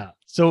 Yeah.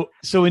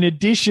 So in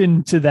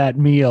addition to that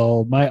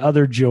meal, my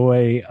other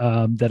joy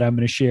that I'm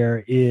going to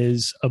share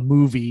is a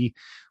movie,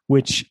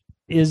 which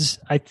is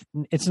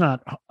it's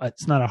not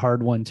a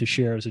hard one to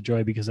share as a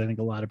joy because I think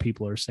a lot of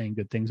people are saying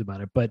good things about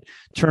it. But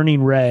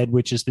Turning Red,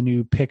 which is the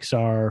new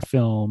Pixar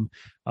film,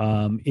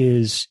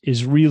 is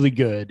really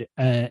good,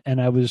 and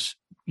I was.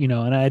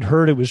 And I had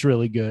heard it was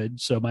really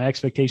good, so my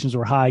expectations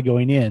were high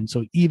going in.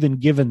 So even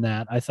given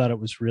that, I thought it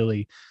was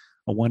really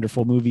a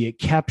wonderful movie. It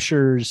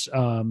captures,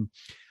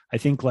 I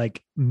think,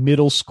 like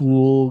middle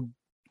school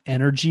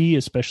energy,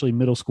 especially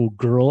middle school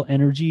girl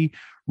energy,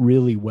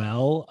 really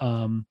well.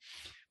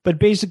 But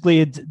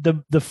basically,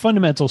 the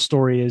fundamental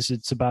story is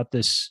it's about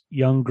this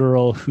young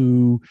girl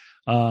who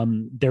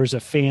there's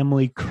a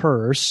family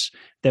curse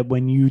that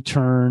when you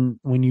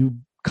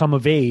come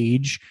of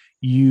age,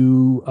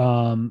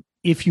 you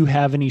if you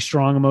have any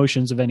strong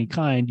emotions of any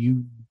kind,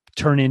 you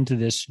turn into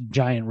this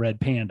giant red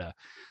panda.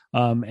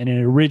 And it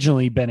had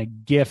originally been a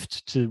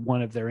gift to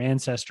one of their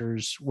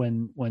ancestors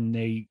when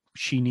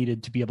she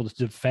needed to be able to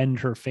defend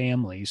her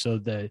family. So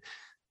the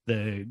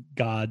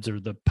gods or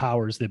the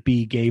powers that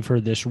be gave her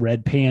this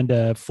red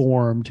panda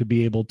form to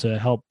be able to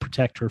help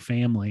protect her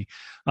family.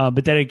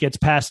 But then it gets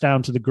passed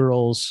down to the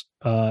girls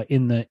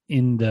in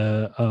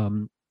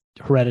the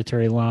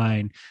hereditary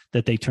line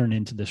that they turn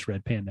into this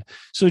red panda.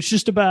 So it's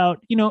just about,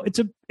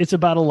 it's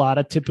about a lot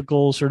of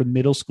typical sort of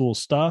middle school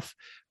stuff,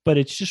 but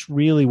it's just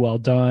really well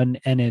done.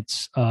 And it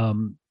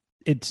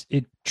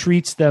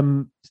treats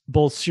them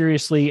both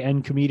seriously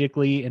and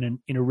comedically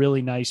in a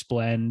really nice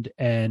blend,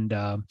 and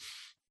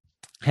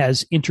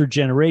has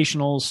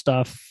intergenerational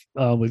stuff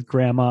with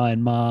grandma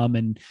and mom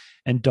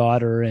and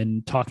daughter,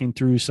 and talking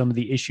through some of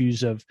the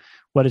issues of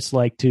what it's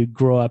like to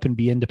grow up and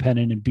be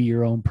independent and be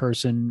your own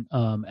person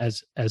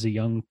as a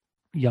young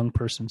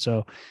person.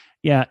 So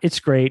yeah, it's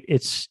great.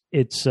 It's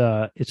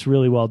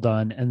really well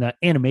done. And the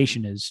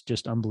animation is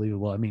just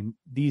unbelievable. I mean,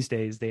 these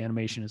days the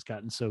animation has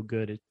gotten so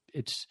good.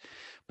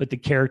 But the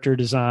character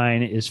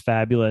design is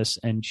fabulous.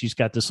 And she's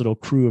got this little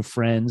crew of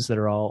friends that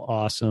are all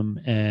awesome.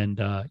 And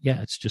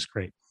it's just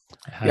great.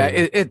 Yeah,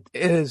 it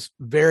is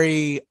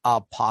very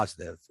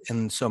positive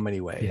in so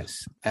many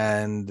ways,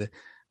 and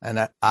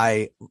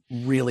I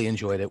really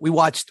enjoyed it. We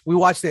watched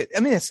it. I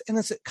mean, it's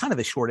kind of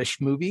a shortish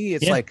movie.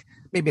 It's like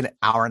maybe an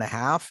hour and a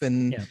half,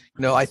 and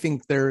I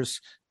think there's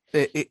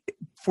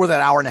for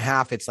that hour and a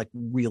half, it's like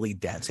really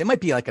dense. It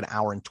might be like an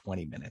hour and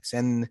 20 minutes,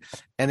 and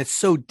it's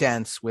so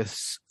dense with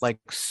like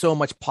so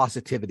much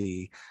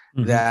positivity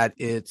that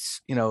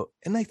it's,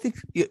 and I think,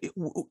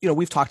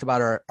 we've talked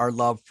about our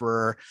love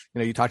for,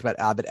 you talked about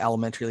Abbott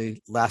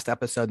Elementary last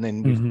episode, and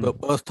then we've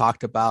both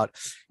talked about,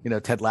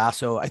 Ted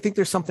Lasso. I think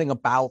there's something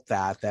about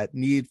that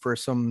need for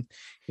some,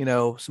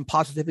 some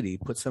positivity,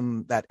 put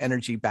that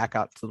energy back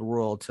out to the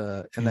world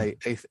and I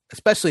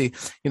especially,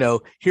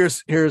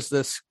 here's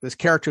this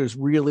character who's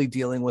really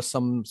dealing with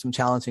some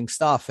challenging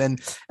stuff.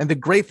 And the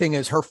great thing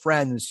is her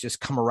friends just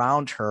come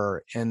around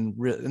her and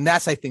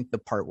that's, I think, the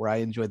part where I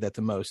enjoyed that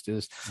the most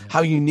is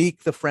how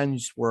unique the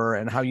friends were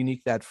and how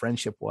unique that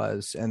friendship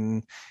was.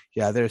 And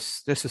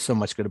there's just so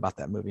much good about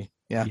that movie.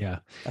 Yeah.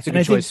 That's a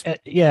good choice.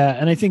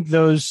 And I think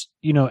those,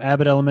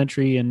 Abbott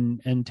Elementary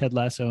and Ted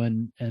Lasso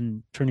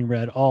and Turning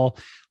Red, all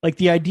like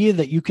the idea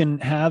that you can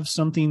have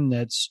something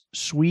that's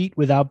sweet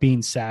without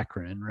being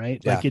saccharine,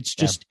 right? Like it's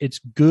just, it's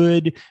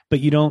good, but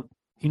you don't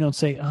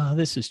say, oh,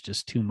 this is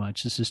just too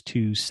much. This is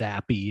too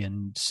sappy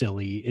and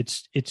silly.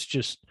 It's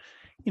just,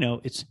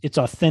 it's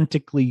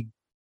authentically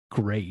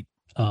great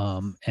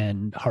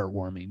and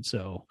heartwarming.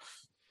 So,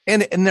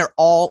 and they're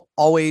all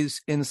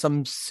always in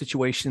some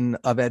situation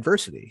of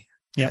adversity.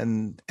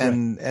 And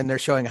they're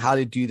showing how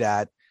to do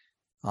that.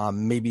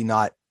 Maybe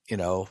not,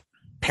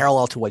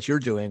 parallel to what you're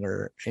doing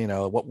or,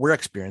 what we're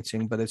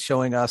experiencing, but it's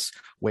showing us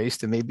ways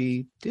to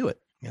maybe do it,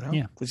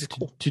 which is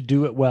cool. To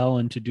do it well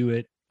and to do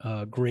it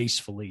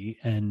gracefully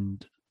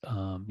and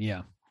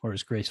or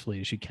as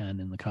gracefully as you can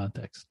in the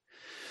context.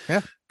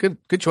 Yeah. Good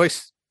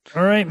choice.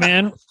 All right,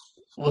 man.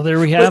 Well, there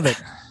we have it.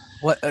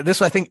 What this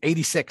was, I think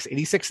 86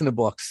 in the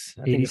books.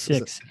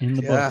 86 in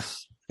the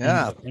books.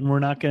 Yeah. And we're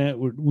not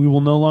we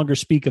will no longer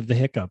speak of the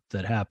hiccup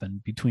that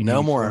happened between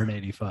 84 and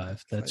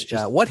 85. That's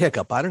just what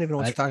hiccup? I don't even know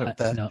what you're talking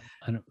about.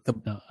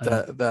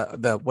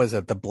 Was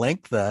it the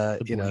blink? The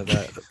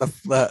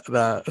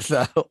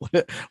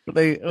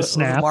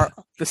snap.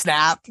 The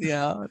snap.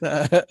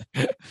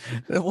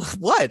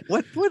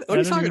 What are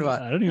you talking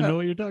about? I don't even know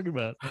what you're talking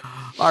about.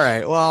 All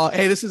right. Well,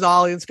 hey, this is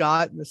Ollie and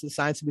Scott, and this is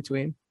Science in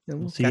Between. And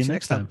we'll see you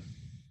next time.